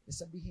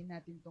 sabihin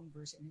natin tong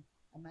verse and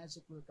a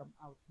magic will come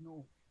out.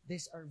 No,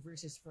 these are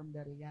verses from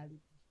the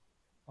reality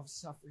of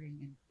suffering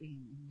and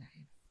pain in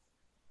life.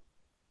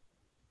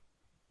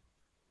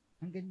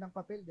 Ang gandang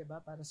papel, di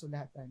ba, para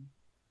sulatan.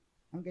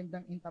 Ang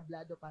gandang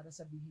entablado para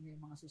sabihin niya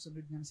yung mga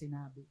susunod niyang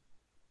sinabi.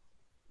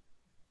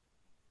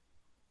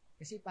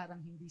 Kasi parang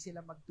hindi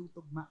sila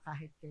magtutugma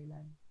kahit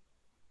kailan.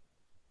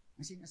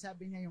 Ang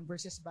sinasabi niya, yung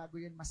verses bago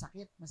yun,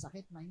 masakit,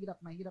 masakit, mahirap,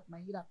 mahirap,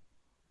 mahirap.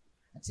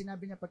 At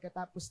sinabi niya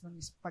pagkatapos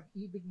ng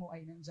pag-ibig mo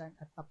ay nandyan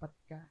at tapat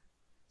ka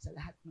sa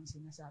lahat ng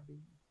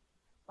sinasabi niya.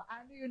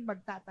 Paano yun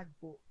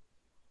magtatagpo?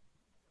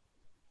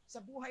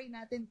 Sa buhay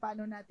natin,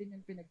 paano natin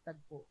yun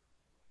pinagtagpo?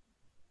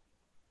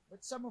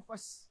 But some of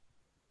us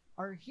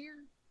are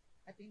here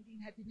at hindi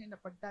natin yun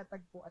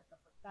napagtatagpo at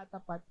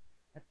napagtatapat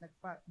at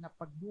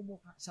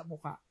napagbumuka sa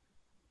muka.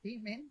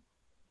 Amen?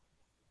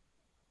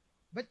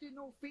 But you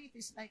know, faith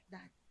is like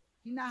that.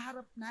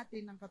 Hinaharap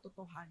natin ang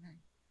katotohanan.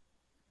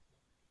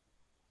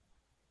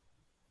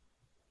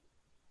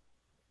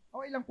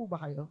 Okay lang po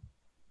ba kayo?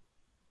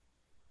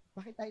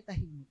 Bakit tayo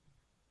tahimik?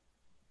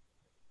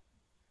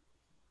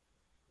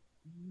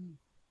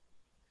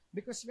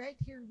 Because right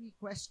here we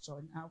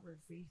question our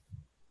faith.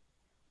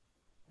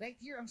 Right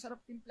here, ang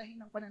sarap timplahin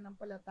ng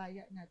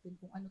pananampalataya natin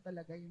kung ano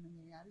talaga yung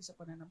nangyayari sa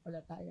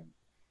pananampalatayang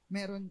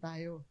meron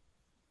tayo.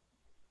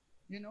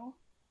 You know?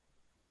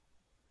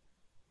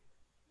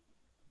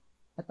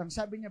 At ang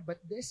sabi niya,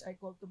 but this I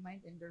call to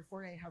mind and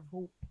therefore I have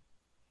hope.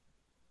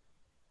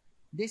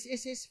 This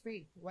is his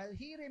faith. While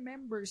he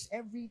remembers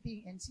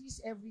everything and sees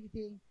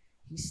everything,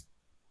 he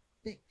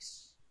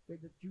sticks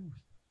with the truth.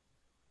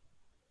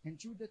 And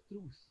through the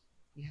truth,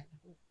 he had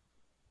hope.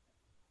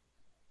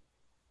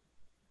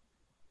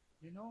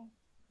 You know,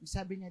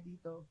 sabi niya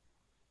dito,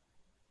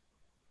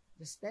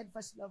 the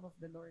steadfast love of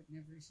the Lord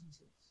never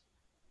ceases.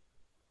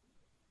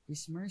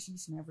 His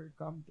mercies never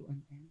come to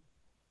an end.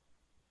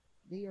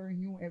 They are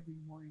new every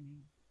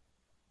morning.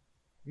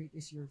 Great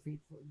is your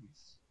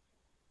faithfulness.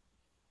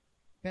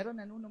 Pero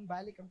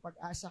nanunumbalik ang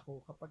pag-asa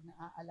ko kapag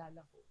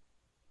naaalala ko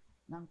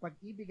na ang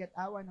pag-ibig at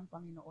awa ng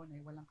Panginoon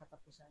ay walang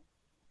katapusan.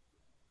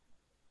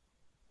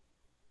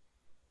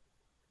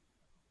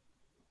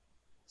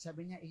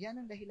 Sabi niya,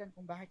 iyan ang dahilan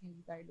kung bakit hindi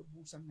tayo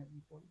lubusang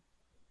nalipol.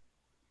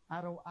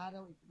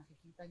 Araw-araw,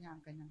 nakikita niya ang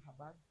kanyang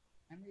habag.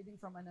 I'm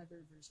reading from another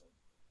version.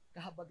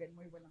 Kahabagan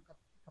mo'y walang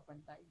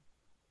kapantay.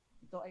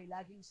 Ito ay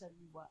laging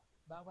sariwa,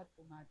 bawat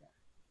umaga.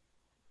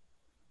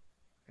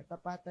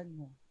 Katapatan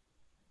mo,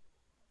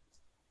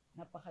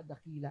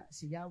 napakadakila.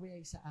 Si Yahweh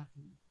ay sa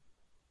akin.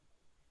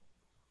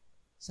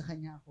 Sa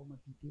Kanya ako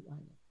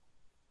magtitiwala.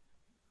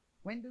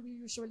 When do we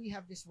usually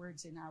have these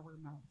words in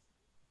our mouth?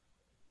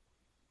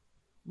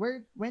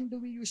 When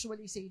do we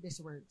usually say these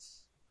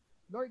words?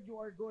 Lord, you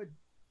are good.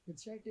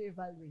 Let's try to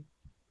evaluate.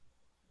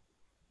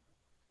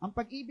 Ang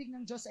pag-ibig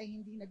ng Diyos ay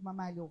hindi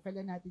nagmamalo.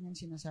 Kailan natin yan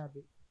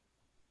sinasabi?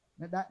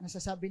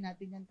 Nasasabi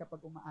natin yan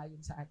kapag umaayon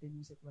sa atin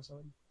yung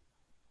sitwasyon.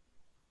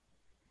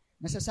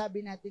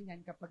 Nasasabi natin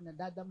yan kapag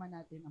nadadama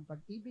natin ang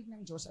pag-ibig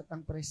ng Diyos at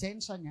ang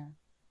presensya niya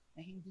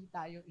na hindi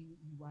tayo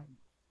iniiwan.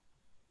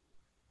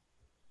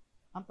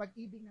 Ang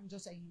pag-ibig ng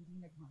Diyos ay hindi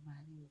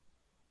nagmamaliw.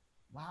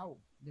 Wow,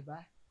 di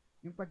ba?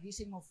 Yung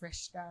pagising mo,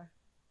 fresh ka,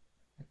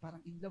 at parang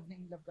in love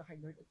ka kay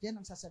Lord. At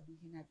yan ang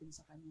sasabihin natin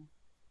sa Kanya.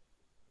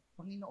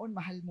 Panginoon,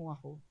 mahal mo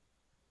ako.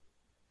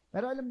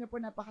 Pero alam niyo po,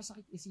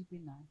 napakasakit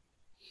isipin na,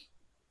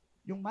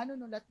 yung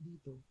manunulat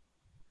dito,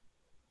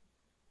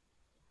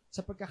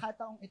 sa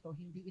pagkakataong ito,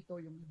 hindi ito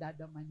yung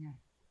nadadama niya.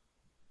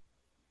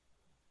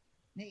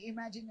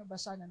 Nai-imagine niyo ba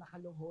siya na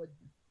nakaluhod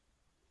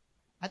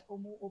at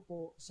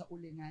umuupo sa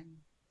ulingan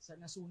sa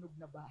nasunog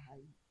na bahay?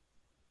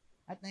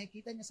 At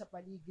nakikita niya sa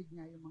paligid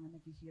niya yung mga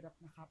naghihirap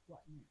na kapwa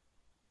niya.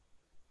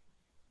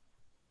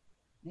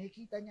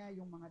 Nakikita niya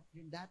yung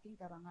dating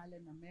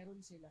karangalan na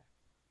meron sila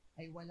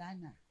ay wala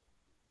na.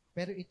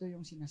 Pero ito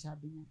yung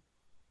sinasabi niya.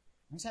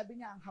 Ang sabi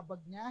niya, ang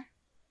habag niya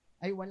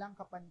ay walang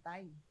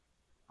kapantay.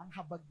 Ang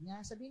habag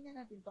niya, sabihin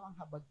niya natin to, ang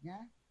habag niya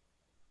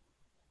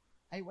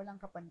ay walang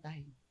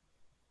kapantay.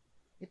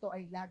 Ito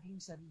ay laging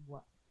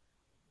sariwa.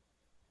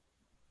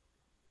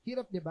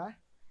 Hirap, di ba?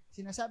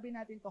 Sinasabi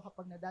natin to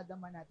kapag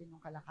nadadama natin yung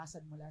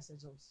kalakasan mula sa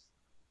Diyos.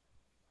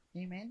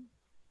 Amen?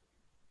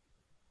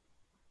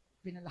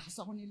 Pinalakas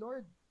ako ni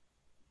Lord.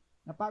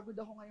 Napagod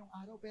ako ngayong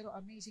araw, pero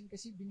amazing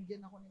kasi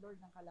binigyan ako ni Lord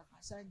ng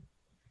kalakasan.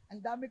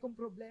 Ang dami kong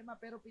problema,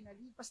 pero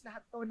pinalipas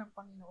lahat to ng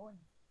Panginoon.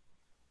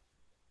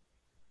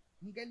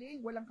 Ang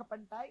galing, walang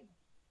kapantay.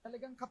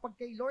 Talagang kapag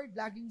kay Lord,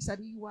 laging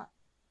sariwa.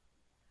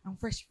 Ang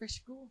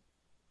fresh-fresh ko.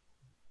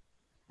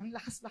 Ang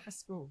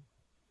lakas-lakas ko.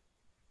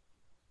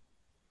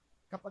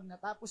 Kapag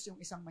natapos yung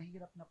isang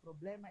mahirap na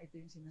problema, ito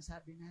yung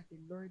sinasabi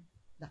natin, Lord,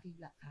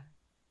 dakila ka.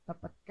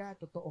 Tapat ka,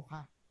 totoo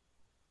ka.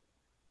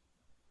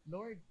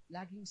 Lord,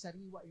 laging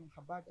sariwa yung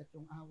habag at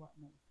yung awa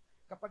mo.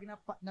 Kapag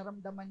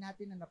naramdaman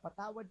natin na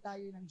napatawad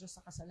tayo ng Diyos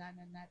sa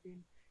kasalanan natin,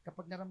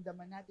 kapag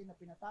naramdaman natin na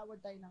pinatawad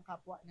tayo ng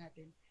kapwa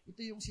natin, ito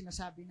yung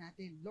sinasabi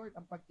natin, Lord,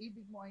 ang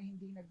pag-ibig mo ay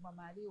hindi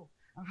nagmamaliw.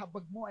 Ang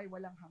habag mo ay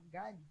walang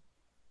hanggan.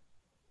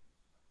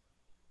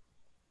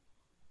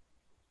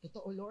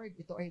 Totoo, Lord,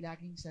 ito ay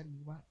laging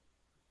sariwa.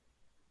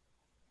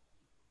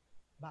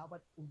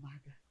 Bawat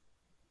umaga.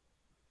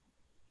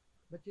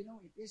 But you know,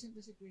 it isn't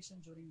the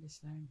situation during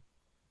this time.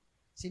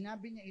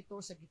 Sinabi niya ito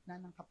sa gitna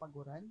ng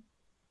kapaguran,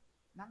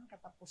 ng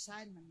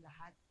katapusan ng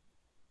lahat,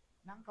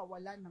 ng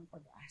kawalan ng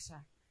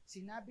pag-asa.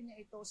 Sinabi niya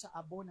ito sa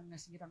abo ng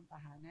nasirang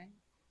tahanan,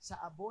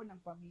 sa abo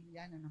ng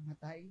pamilya na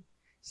namatay,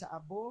 sa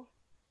abo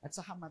at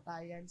sa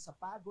kamatayan, sa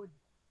pagod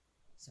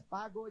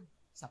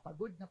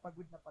na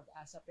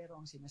pag-asa.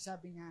 Pero ang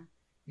sinasabi niya,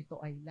 ito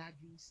ay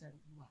laging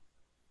sariwa.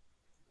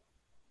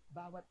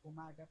 Bawat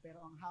umaga,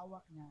 pero ang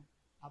hawak niya,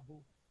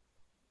 abo.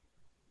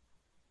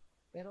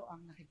 Pero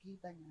ang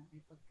nakikita niya ay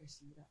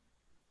pagkasira.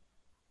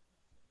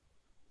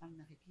 Ang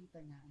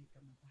nakikita niya ay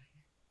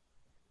kamatayan.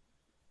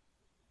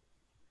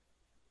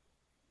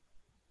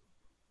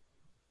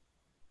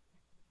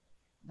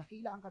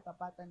 Dakila ang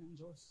katapatan ng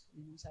Diyos.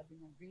 Yun yung sabi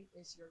niya, great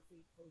is your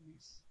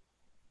faithfulness.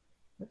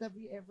 But have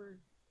we ever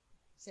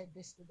said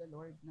this to the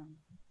Lord nang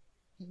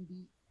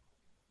hindi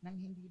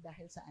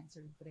dahil sa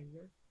answered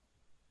prayer?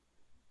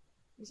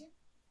 Isn't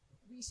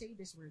we say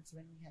these words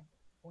when we have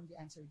only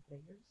answered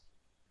prayers?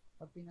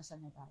 Pag pinasa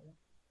niya tayo.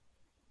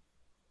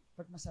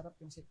 Pag masarap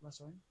yung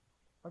sitwasyon.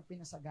 Pag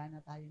pinasagana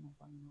tayo ng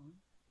Panginoon.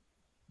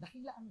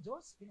 Dakila ang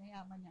Diyos,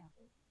 pinayaman niya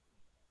ako.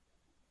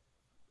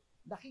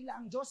 Dakila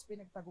ang Diyos,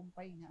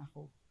 pinagtagumpay niya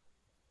ako.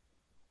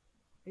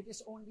 It is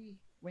only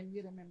when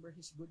we remember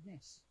His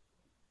goodness.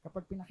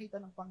 Kapag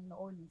pinakita ng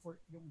Panginoon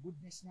yung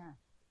goodness niya,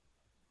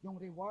 yung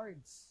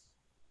rewards,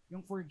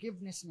 yung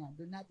forgiveness niya.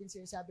 Doon natin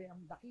sinasabi,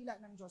 ang dakila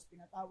ng Diyos,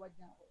 pinatawad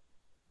niya ako.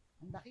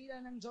 Ang dakila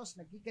ng Diyos,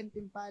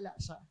 nagkikantimpala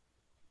siya.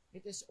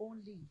 It is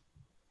only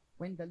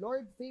when the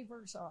Lord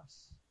favors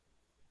us,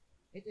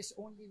 it is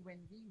only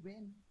when we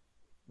win,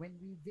 when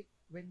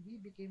we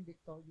became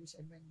victorious,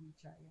 and when we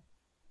triumph.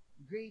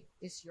 Great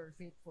is your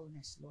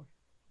faithfulness, Lord.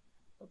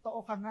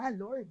 Totoo ka nga,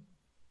 Lord.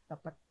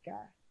 Tapat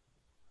ka.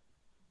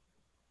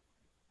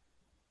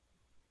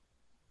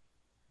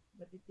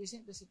 But it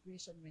isn't the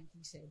situation when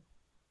He said,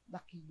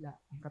 dakila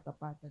ang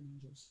katapatan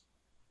ng Diyos.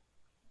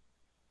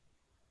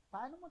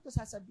 Paano mo ito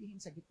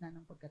sasabihin sa gitna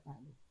ng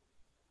pagkatalo?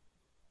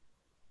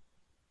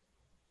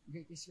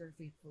 Great is your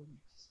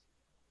faithfulness.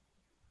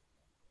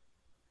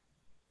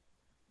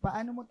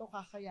 Paano mo ito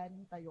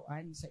kakayanin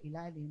tayuan sa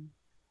ilalim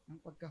ng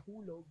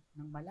pagkahulog,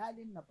 ng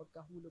malalim na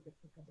pagkahulog at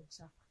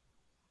pagkabagsak?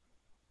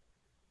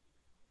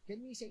 Can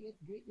we say it?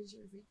 Great is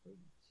your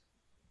faithfulness.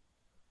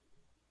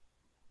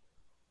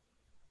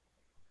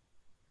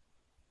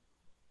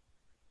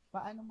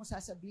 Paano mo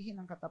sasabihin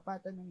ang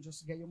katapatan ng Diyos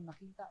gayong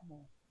nakita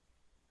mo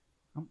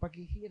ang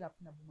paghihirap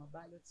na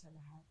bumabalot sa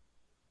lahat?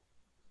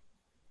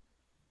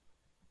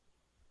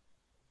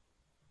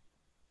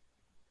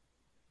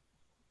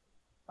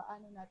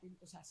 Paano natin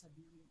ito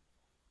sasabihin?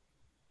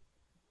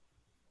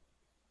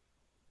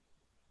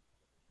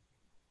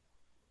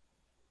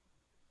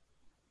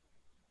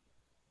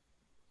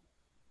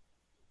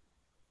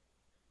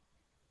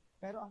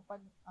 Pero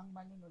ang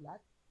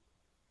manunulat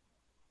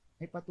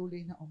ay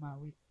patuloy na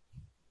umawit.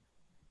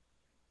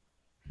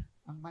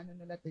 Ang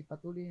manunulat ay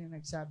patuloy na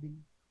nagsabing,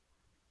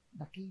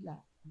 dakila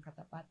ang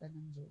katapatan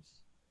ng Diyos.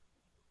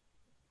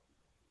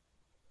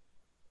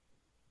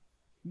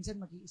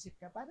 Minsan mag-iisip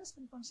ka, para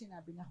saan pang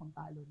sinabi niya kung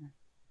talo na?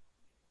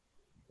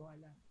 Hindi ko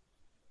alam.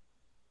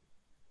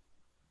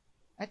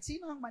 At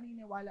sino ang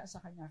maniniwala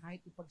sa kanya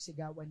kahit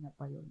ipagsigawan niya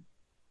pa yon?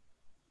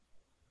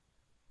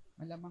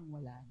 Malamang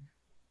wala na.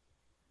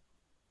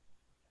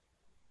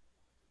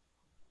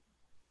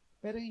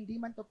 Pero hindi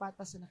man to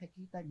patas sa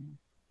nakikita niya,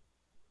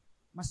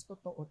 mas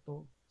totoo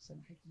to sa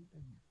nakikita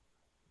niya.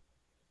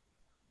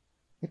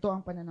 Ito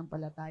ang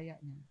pananampalataya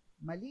niya.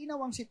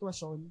 Malinaw ang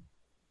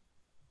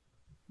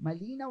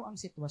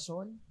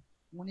sitwasyon,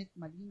 ngunit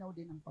malinaw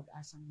din ang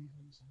pag-asang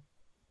meron siya.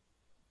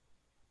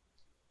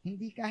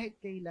 Hindi kahit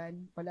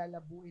kailan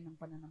palalabuin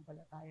ng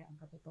pananampalataya ang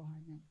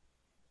katotohanan.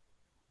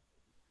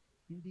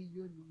 Hindi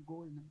yun yung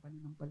goal ng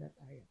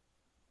pananampalataya.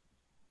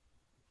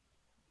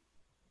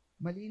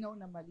 Malinaw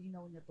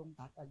niya itong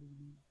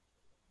tatalunin.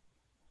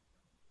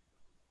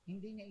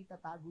 Hindi niya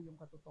itatago yung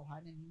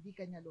katotohanan, hindi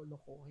kanya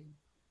lolokohin.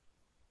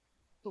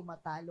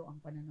 Tumatalo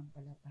ang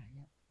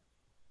pananampalataya.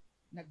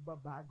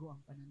 Nagbabago ang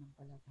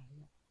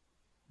pananampalataya.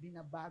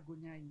 Binabago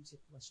niya yung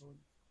sitwasyon.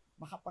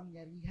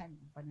 Makapangyarihan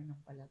ang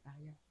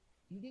pananampalataya.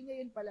 Hindi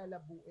niya yun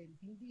palalabuin,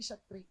 hindi siya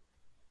trick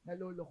na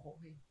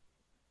lolokohin.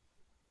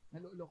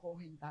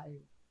 Nalolokohin tayo.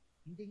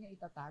 Hindi niya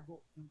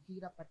itatago yung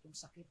hirap at yung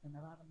sakit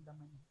na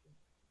nararamdaman natin.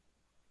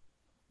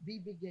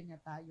 Bibigyan niya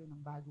tayo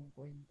ng bagong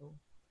kwento.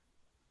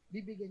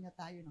 Bibigyan niya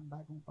tayo ng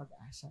bagong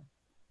pag-asa.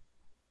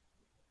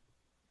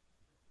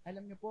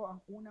 Alam niyo po, ang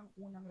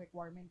unang-unang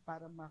requirement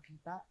para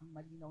makita ang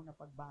malinaw na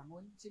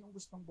pagbangon, sinong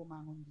gustong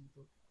bumangon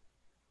dito?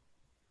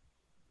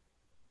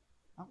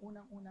 Ang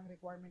unang-unang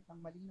requirement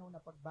ng malinaw na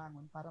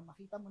pagbangon, para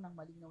makita mo ng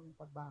malinaw yung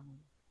pagbangon,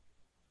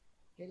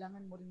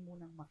 kailangan mo rin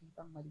munang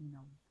makitang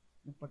malinaw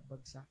yung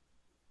pagbagsak.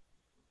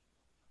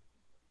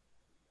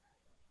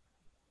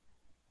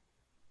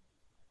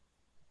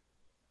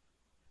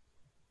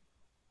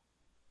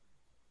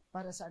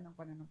 Para saan ang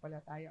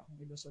pananampalataya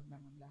kung ilusod lang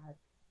ang lahat?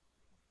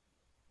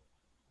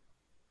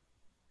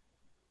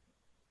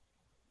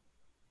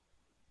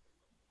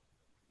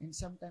 And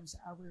sometimes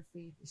our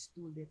faith is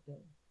too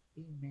little.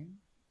 Amen?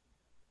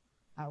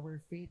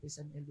 Our faith is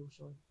an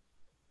illusion.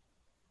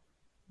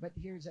 But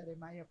here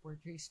Jeremiah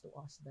portrays to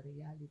us the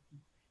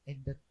reality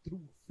and the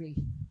true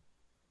faith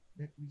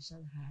that we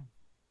shall have.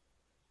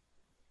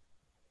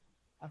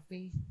 A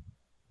faith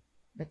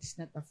that is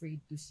not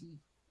afraid to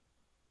see.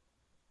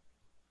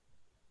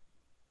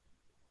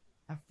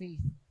 A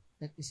faith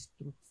that is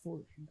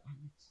truthful and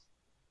honest.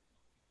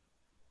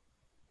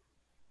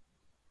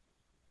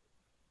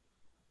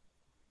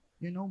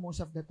 You know, most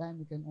of the time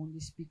we can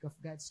only speak of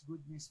God's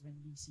goodness when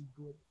we see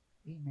good.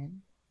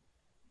 Amen?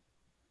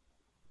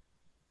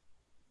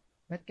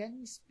 But can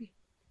we speak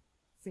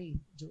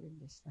faith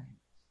during this time?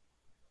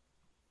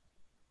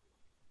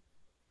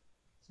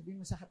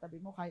 Sabihin mo sa katabi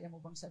mo, kaya mo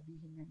bang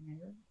sabihin yan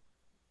ngayon?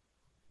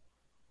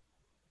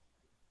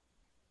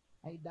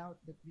 I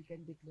doubt that we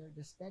can declare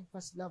the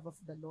steadfast love of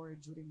the Lord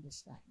during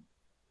this time.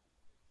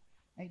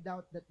 I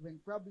doubt that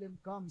when problem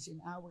comes in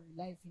our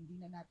life, hindi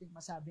na natin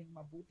masabing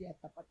mabuti at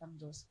tapat ang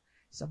Diyos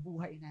sa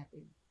buhay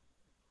natin.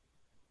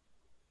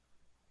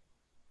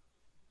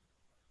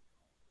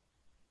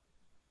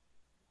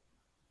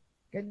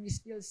 Can we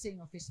still sing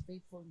of His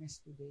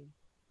faithfulness today?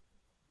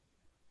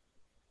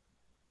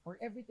 Or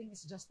everything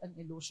is just an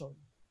illusion?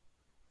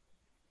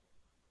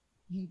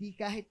 Hindi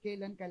kahit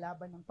kailan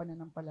kalaban ng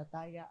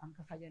pananampalataya ang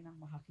kakayanang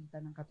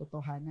makakita ng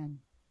katotohanan.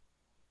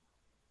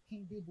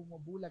 Hindi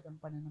bumubulag ang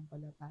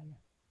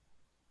pananampalataya.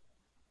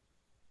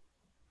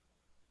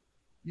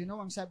 You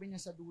know, ang sabi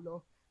niya sa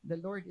dulo, "The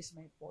Lord is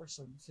my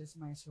portion, says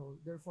my soul.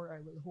 Therefore,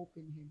 I will hope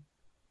in Him."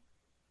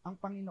 Ang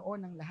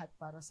Panginoon ang lahat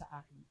para sa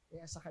akin.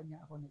 Kaya sa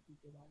Kanya ako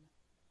nagtitiwala.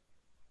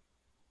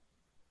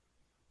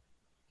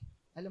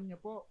 Alam niyo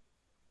po,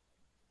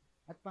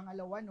 at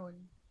pangalawa nun,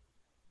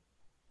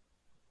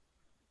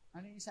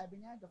 ano yung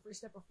sabi niya? The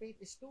first step of faith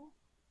is to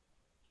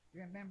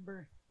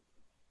remember,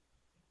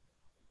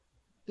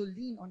 to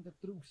lean on the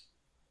truth.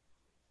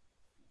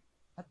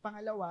 At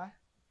pangalawa,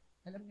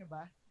 alam niyo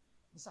ba,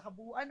 sa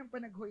kabuuan ng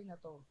panaghoy na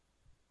to,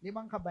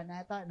 5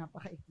 kabanata,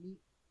 napakaikli,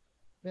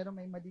 pero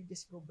may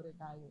madidiscover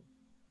tayo.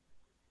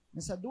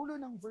 Nasa dulo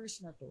ng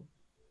verse na to,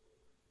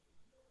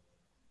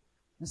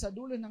 nasa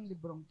dulo ng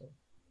librong to,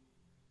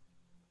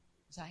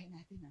 basahin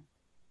natin ha.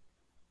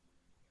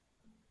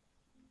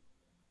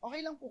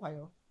 Okay lang po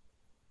kayo?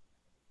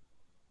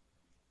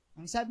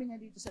 Ang sabi nga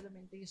dito sa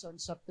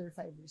Lamentations, chapter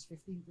 5, verse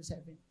 15 to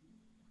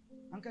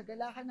 17, ang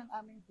kagalakan ng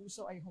aming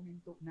puso ay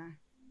huminto na.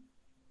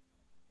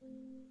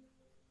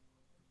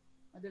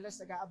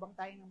 Madalas nag-aabang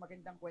tayo ng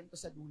magandang kwento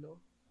sa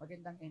dulo,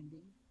 magandang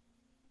ending.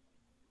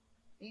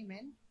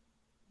 Amen?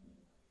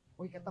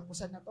 Uy,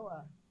 katapusan na to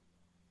ah.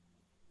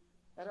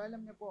 Pero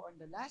alam niyo po, on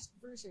the last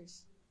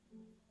verses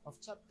of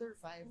chapter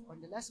 5, on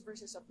the last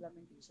verses of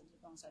Lamentations,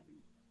 ito ang sabi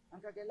niya,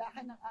 ang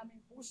kagalakan ng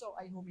aming puso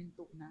ay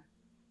huminto na.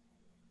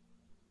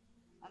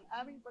 Ang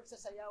aming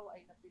pagsasayaw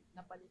ay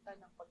napalitan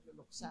ng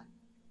pagluluksa.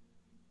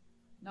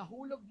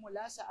 Nahulog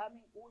mula sa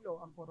aming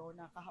ulo ang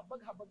korona,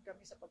 kahabag-habag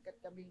kami sapagkat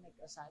kami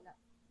nagkasala.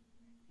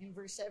 In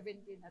verse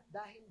 17, at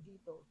dahil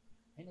dito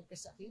ay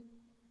nagkasakit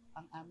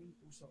ang aming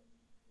puso.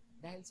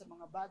 Dahil sa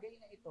mga bagay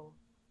na ito,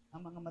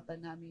 ang mga mata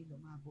namin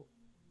lumabo.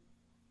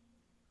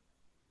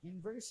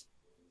 In verse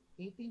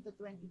 18 to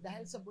 20,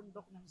 dahil sa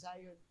bundok ng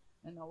Zion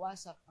na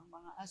nawasak, ang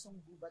mga asong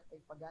gubat ay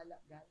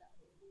pagala-gala.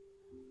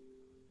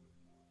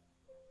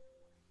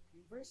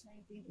 In verse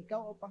 19,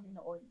 ikaw o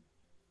Panginoon,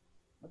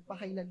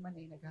 magpakailanman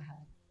ay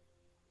naghahari.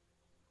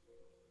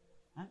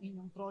 Ang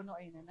inyong trono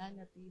ay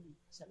nananatili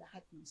sa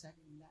lahat ng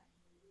sanlibutan.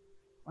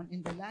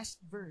 In the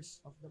last verse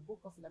of the book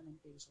of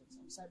Lamentations,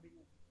 ang sabi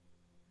niya,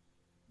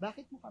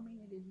 bakit mo kami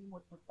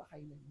nililimot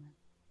magpakailanman?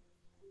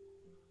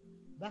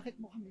 Bakit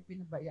mo kami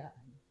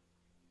pinabayaan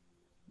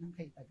ng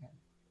kay tagal?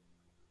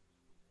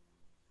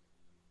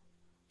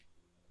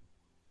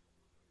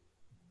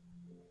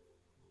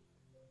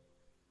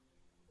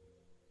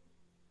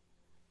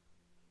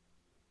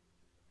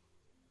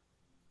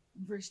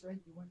 In verse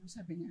 21, ang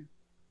sabi niya,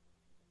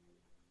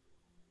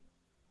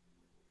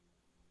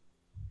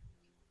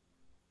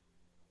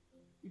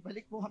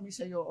 ibalik mo kami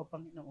sa iyo, O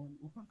Panginoon,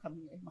 upang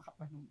kami ay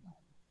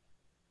makapanumbalik.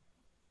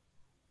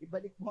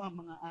 Ibalik mo ang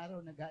mga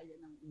araw na gaya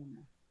ng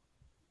una.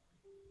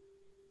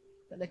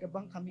 Talaga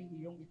bang kami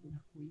iyong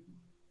itinakwil?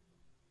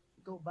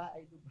 Ikaw ba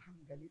ay lubhang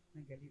galit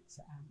na galit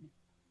sa amin?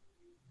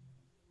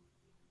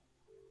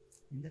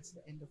 And that's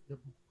the end of the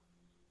book.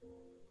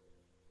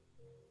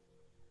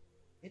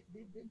 It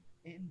didn't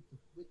end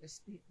with a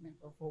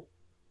statement of hope.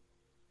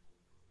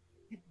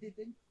 It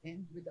didn't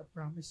end with a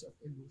promise of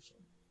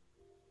illusion.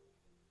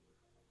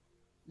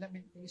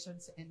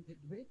 Lamentations ended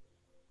with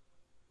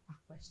a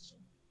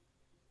question.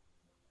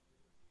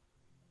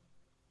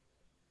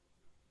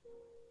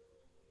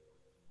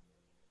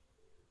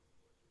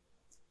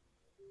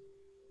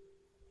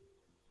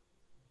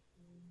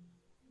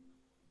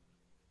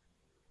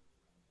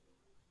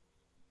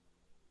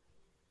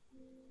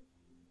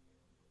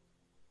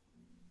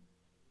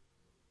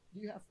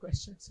 Do you have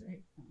questions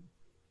right now?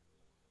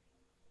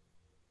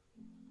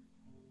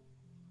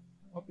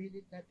 O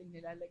pilit nating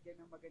nilalagyan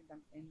ng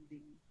magandang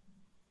ending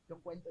yung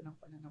kwento ng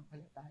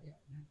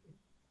pananampalataya natin.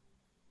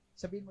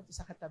 Sabihin mo ito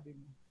sa katabi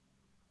mo.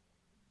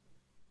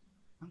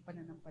 Ang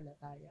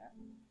pananampalataya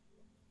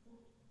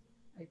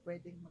ay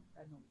pwedeng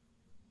magtanong.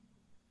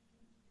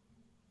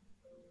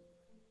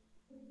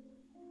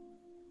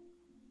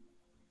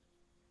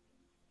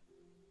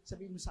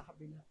 Sabihin mo sa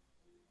kabila,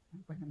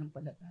 ang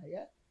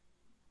pananampalataya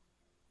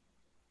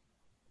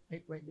ay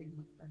pwedeng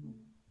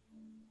magtanong.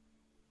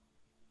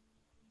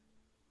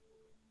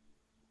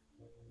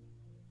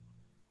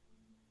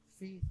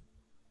 Faith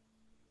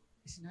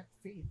is not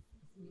faith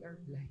if we are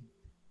blind.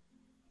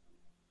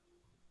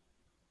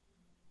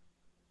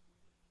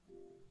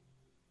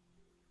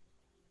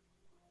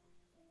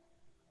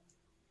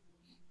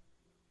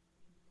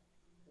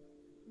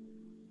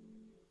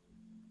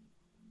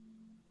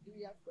 Do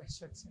we have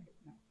questions right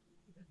now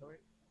to the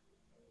Lord?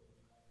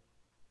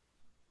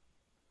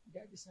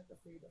 God is not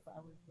afraid of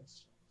our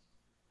questions.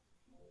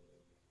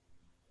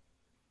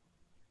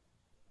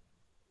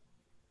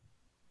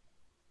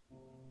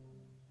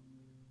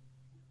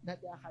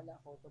 Dati akala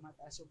ko,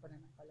 tumataas yung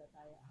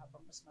pananampalataya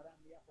habang mas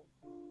marami akong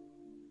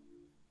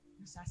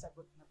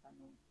nasasagot na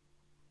tanong.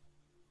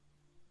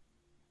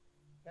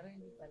 Pero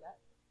hindi pala.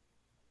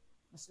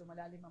 Mas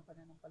lumalalim ang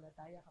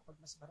pananampalataya kapag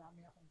mas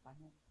marami akong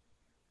tanong.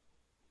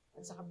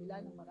 At sa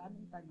kabila ng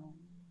maraming tanong,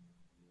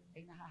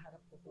 ay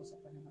nahaharap ko to sa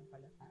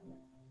pananampalataya.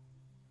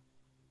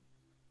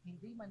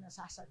 Hindi man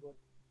nasasagot,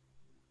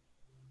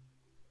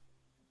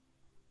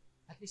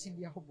 at least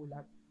hindi ako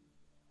bulag.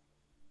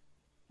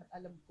 At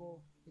alam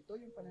ko, ito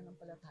yung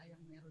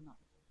pananampalatayang meron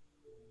ako.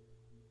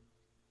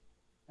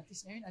 At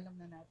least ngayon alam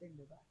na natin,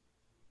 di ba?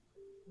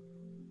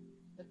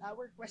 That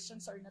our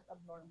questions are not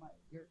abnormal.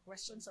 Your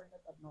questions are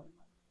not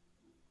abnormal.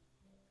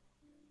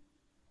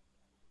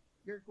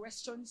 Your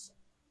questions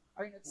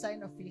are not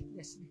sign of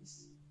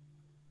faithlessness.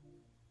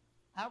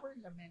 Our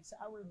laments,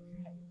 our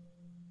cry,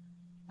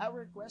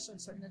 our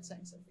questions are not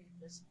signs of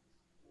faithlessness.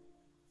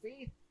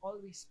 Faith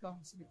always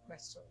comes with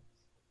questions.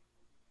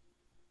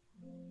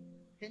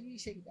 Can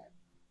we say that?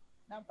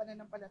 Na ang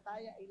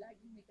pananampalataya ay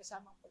laging may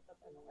kasamang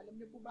pagtatanong. Alam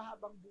niyo po ba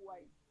habang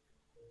buhay,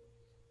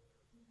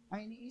 ang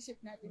iniisip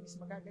natin is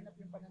magaganap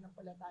yung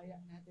pananampalataya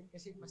natin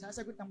kasi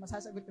masasagot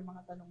yung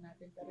mga tanong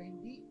natin pero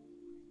hindi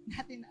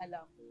natin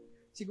alam.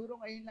 Siguro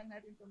ngayon lang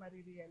natin ito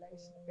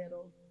marirealize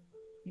pero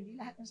hindi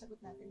lahat ng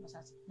sagot natin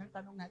ng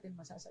tanong natin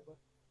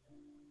masasagot.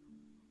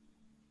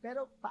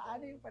 Pero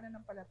paano yung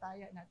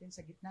pananampalataya natin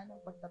sa gitna ng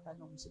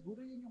pagtatanong?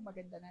 Siguro yun yung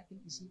maganda nating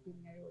isipin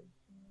ngayon.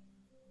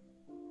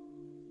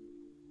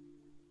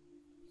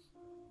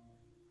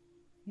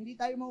 Hindi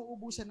tayo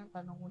mauubusan ng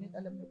tanong, ngunit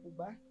alam niyo po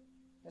ba,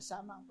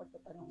 kasama ang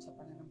pagtatanong sa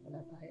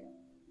pananampalataya.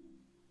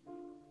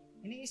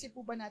 Iniisip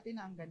po ba natin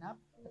na ang ganap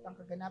at ang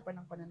kaganapan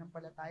ng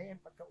pananampalataya ay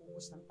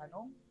pagkaubos ng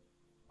tanong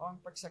o ang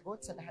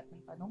pagsagot sa lahat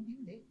ng tanong?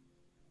 Hindi.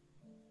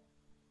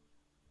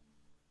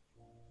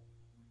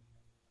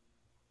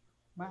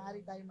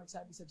 Maaari tayong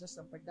magsabi sa Diyos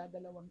ng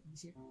pagdadalawang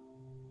isip.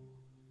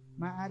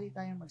 Maaari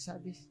tayong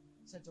magsabi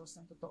sa Diyos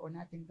ng totoo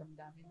nating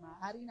damdamin.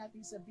 Maaari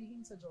nating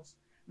sabihin sa Diyos,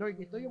 Lord,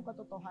 ito yung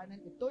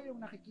katotohanan, ito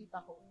yung nakikita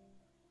ko.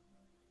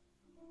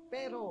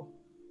 Pero,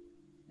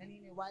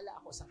 naniniwala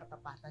ako sa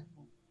katapatan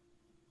mo.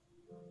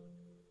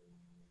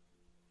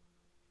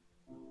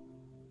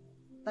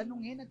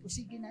 Tanungin at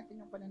usigin natin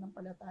yung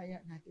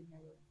pananampalataya natin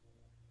ngayon.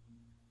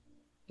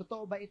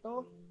 Totoo ba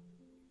ito?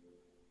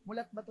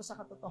 Mulat ba ito sa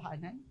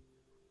katotohanan?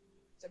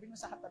 Sabihin mo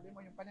sa katabi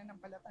mo, yung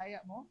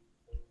pananampalataya mo,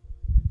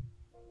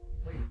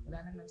 uy,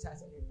 wala nang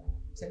nagsasalita.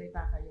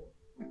 Salita kayo.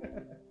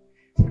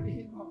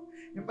 Sabihin mo,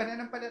 yung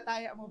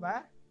pananampalataya mo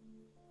ba,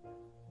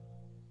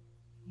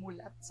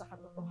 mulat sa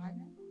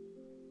katotohanan?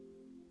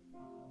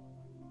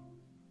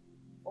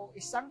 O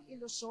isang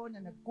ilusyon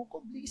na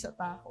nagkukubli sa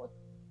takot,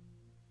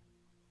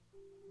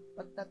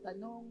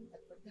 pagtatanong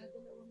at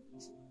pagdadalawang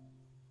isip?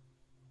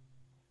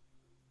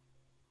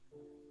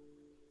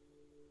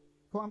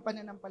 Kung ang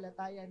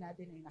pananampalataya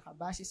natin ay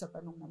nakabase sa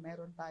tanong na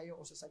meron tayo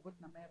o sa sagot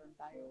na meron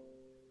tayo,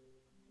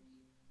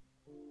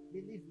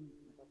 believe me,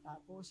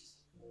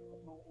 matatapos at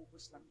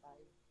mauubos lang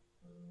tayo.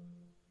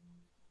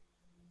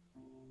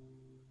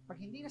 Pag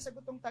hindi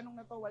nasagot tong tanong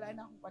na to, wala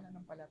na akong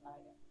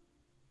pananampalataya.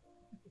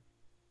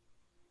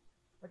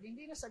 Pag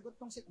hindi nasagot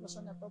tong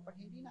sitwasyon na to, pag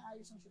hindi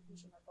naayos ang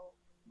sitwasyon na to,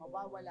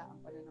 mawawala ang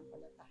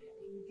pananampalataya.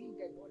 Hindi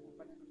ganoon ang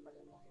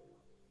pananampalataya.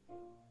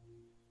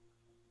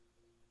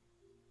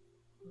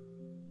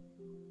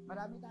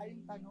 Marami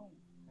tayong tanong.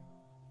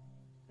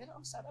 Pero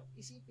ang sarap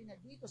isipin na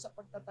dito sa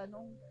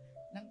pagtatanong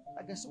ng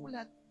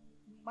tagasulat,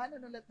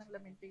 manunulat ng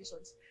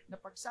Lamentations, na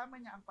pagsama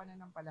niya ang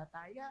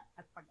pananampalataya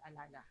at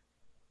pag-alala.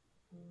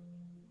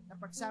 Na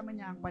pagsama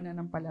niya ang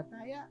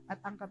pananampalataya at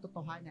ang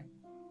katotohanan.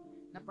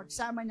 Na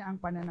pagsama niya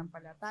ang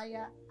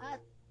pananampalataya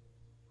at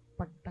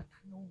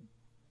pagtatanong.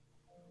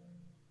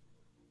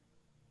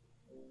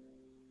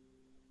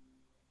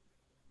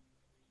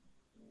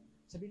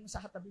 Sabihin mo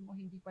sa katabi mo,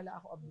 hindi pala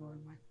ako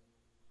abnormal.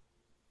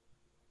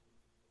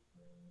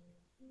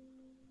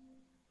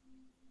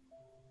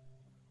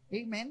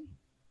 Amen?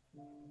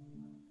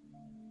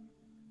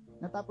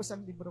 Natapos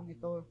ang librong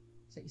ito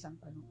sa isang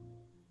tanong.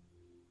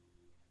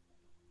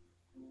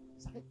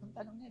 Sakit ng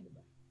tanong niya, di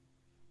ba?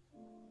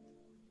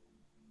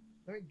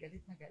 Lord,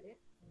 galit na galit.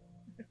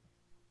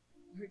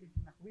 Lord,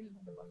 nakwil mo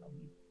na ba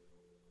kami?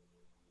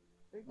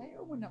 Lord,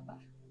 ayaw mo na ba?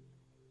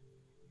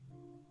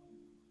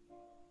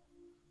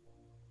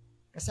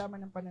 Kasama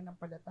ng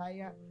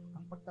pananampalataya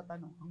ang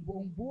pagtatanong. Ang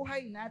buong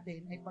buhay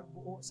natin ay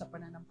pagbuo sa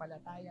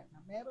pananampalataya na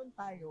meron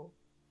tayo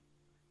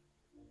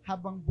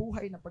habang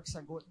buhay na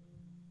pagsagot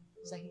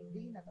sa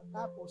hindi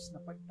natatapos na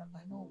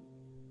pagtatanong.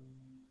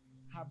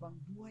 Habang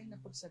buhay na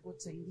pagsagot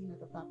sa hindi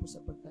natatapos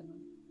sa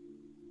pagtanong.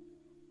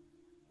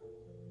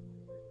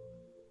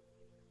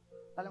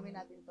 Talungin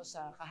natin to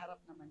sa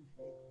kaharap naman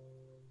natin.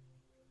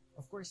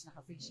 Of course,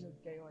 naka-face shield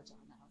kayo at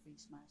saka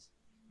naka-face mask.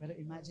 Pero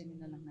imagine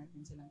na lang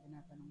natin silang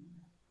tinatanong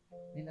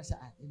nila sa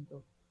atin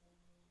to.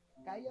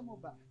 Kaya mo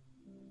ba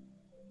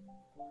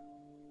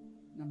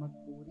na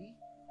magpuri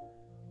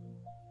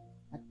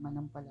at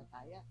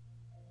manampalataya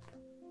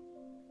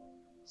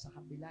sa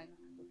kabila ng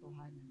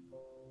katotohanan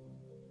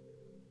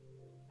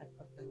at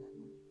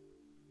pagtatanong?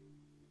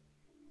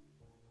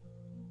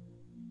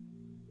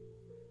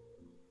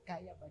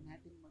 Kaya ba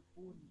natin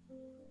magpuri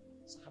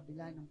sa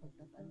kabila ng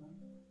pagtatanong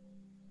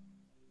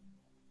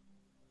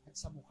at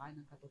sa mukha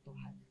ng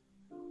katotohanan?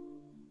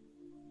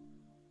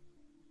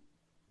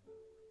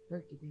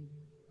 Lord, today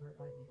we are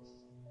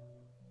honest.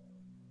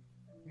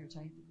 We are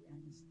trying to be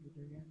honest with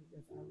the reality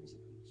of our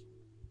situation.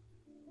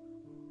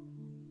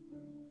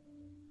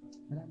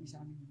 Marami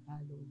sa amin ng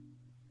talo,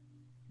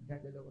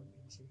 nagdadalawang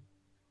isip,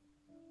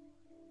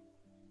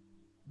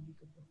 hindi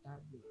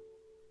komportable,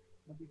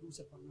 mabigo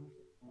sa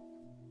pangako.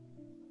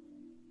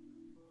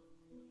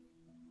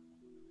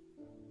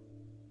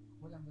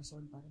 Walang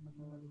rason para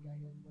maging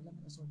maligayan, walang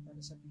rason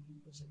para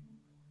sabihin ko sa iyo.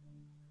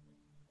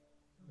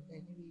 But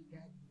anyway,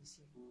 God, we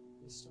sing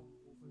this song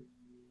over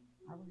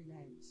our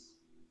lives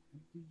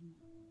and to you,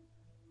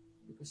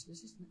 because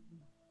this is not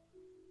me.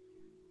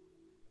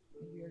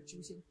 And we are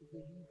choosing to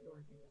believe,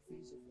 Lord, in the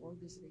face of all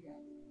these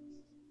realities.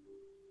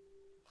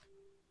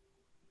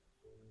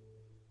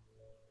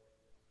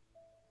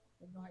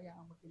 Huwag mo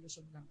hayaang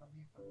mag-ilusyon lang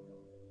kami,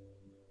 Panginoon.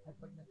 At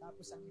pag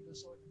natapos ang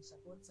ilusyon, ang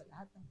sagot sa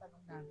lahat ng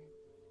tanong namin,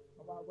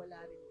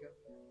 mawawala rin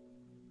kami.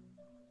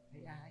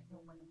 Hayaan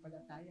niyo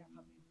manampalataya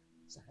kami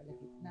sa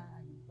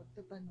kalagitnaan ng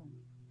pagtatanong,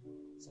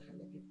 sa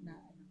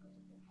kalagitnaan ng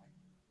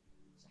katotohanan,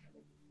 sa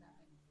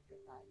kalagitnaan ng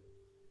pagkatalo,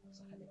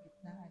 sa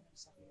kalagitnaan ng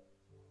sakit,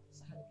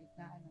 sa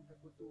kalagitnaan ng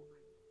kagutuhan,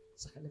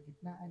 sa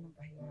kalagitnaan ng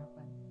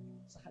kahirapan,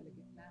 sa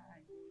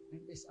kalagitnaan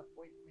ng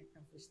disappointment,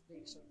 ng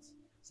frustrations,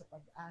 sa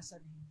pag-asa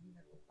na hindi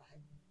natupahan,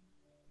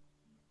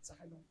 sa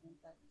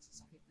kalungkutan,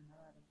 sa sakit na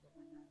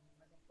nararamdaman namin,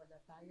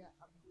 manampalataya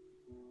kami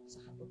sa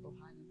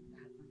katotohanan ng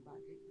lahat ng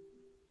bagay.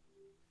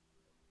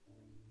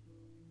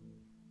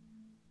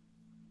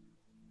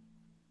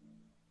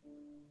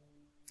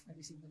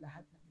 Alisin mo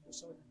lahat ng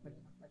ilusyon at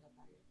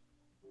pananampalataya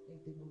na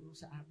itinuro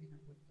sa amin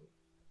ng mundo.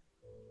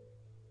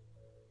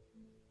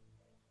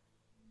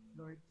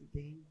 Lord,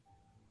 today,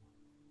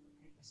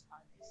 make us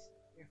honest.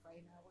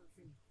 Refine our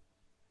faith.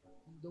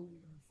 And though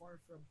we are far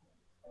from home,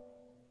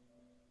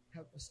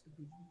 help us to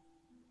believe.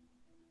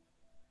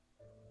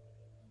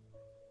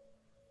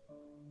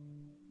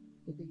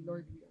 Today,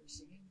 Lord, we are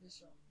singing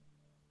this song.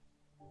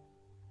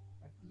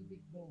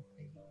 Pag-ibig mo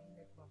ay hindi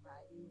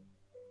nagmamaliw.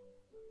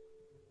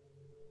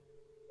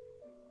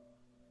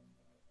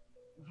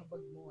 Ang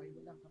habag mo ay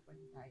walang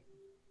kapantay.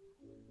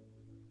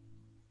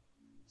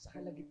 Sa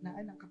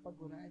kalagitnaan ng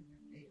kapaguran,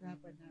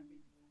 kahirapan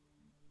namin.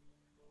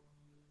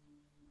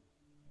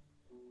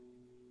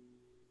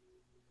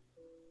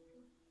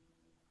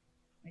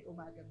 May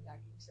umagang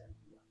laging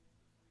salwa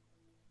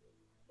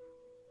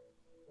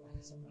para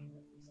sa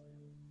bawat isa.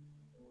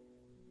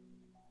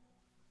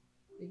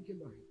 Thank you,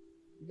 Lord.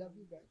 We love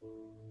you, God.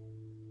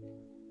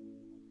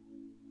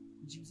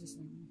 In Jesus'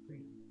 name we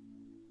pray.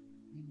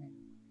 Amen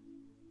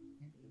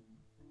and amen.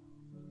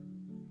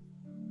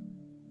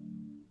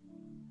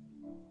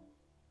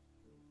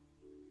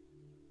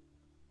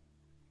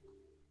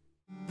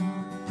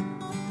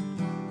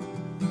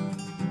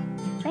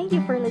 Thank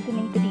you for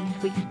listening to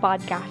this week's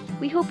podcast.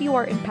 We hope you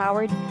are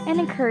empowered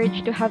and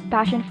encouraged to have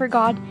passion for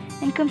God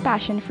and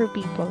compassion for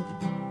people.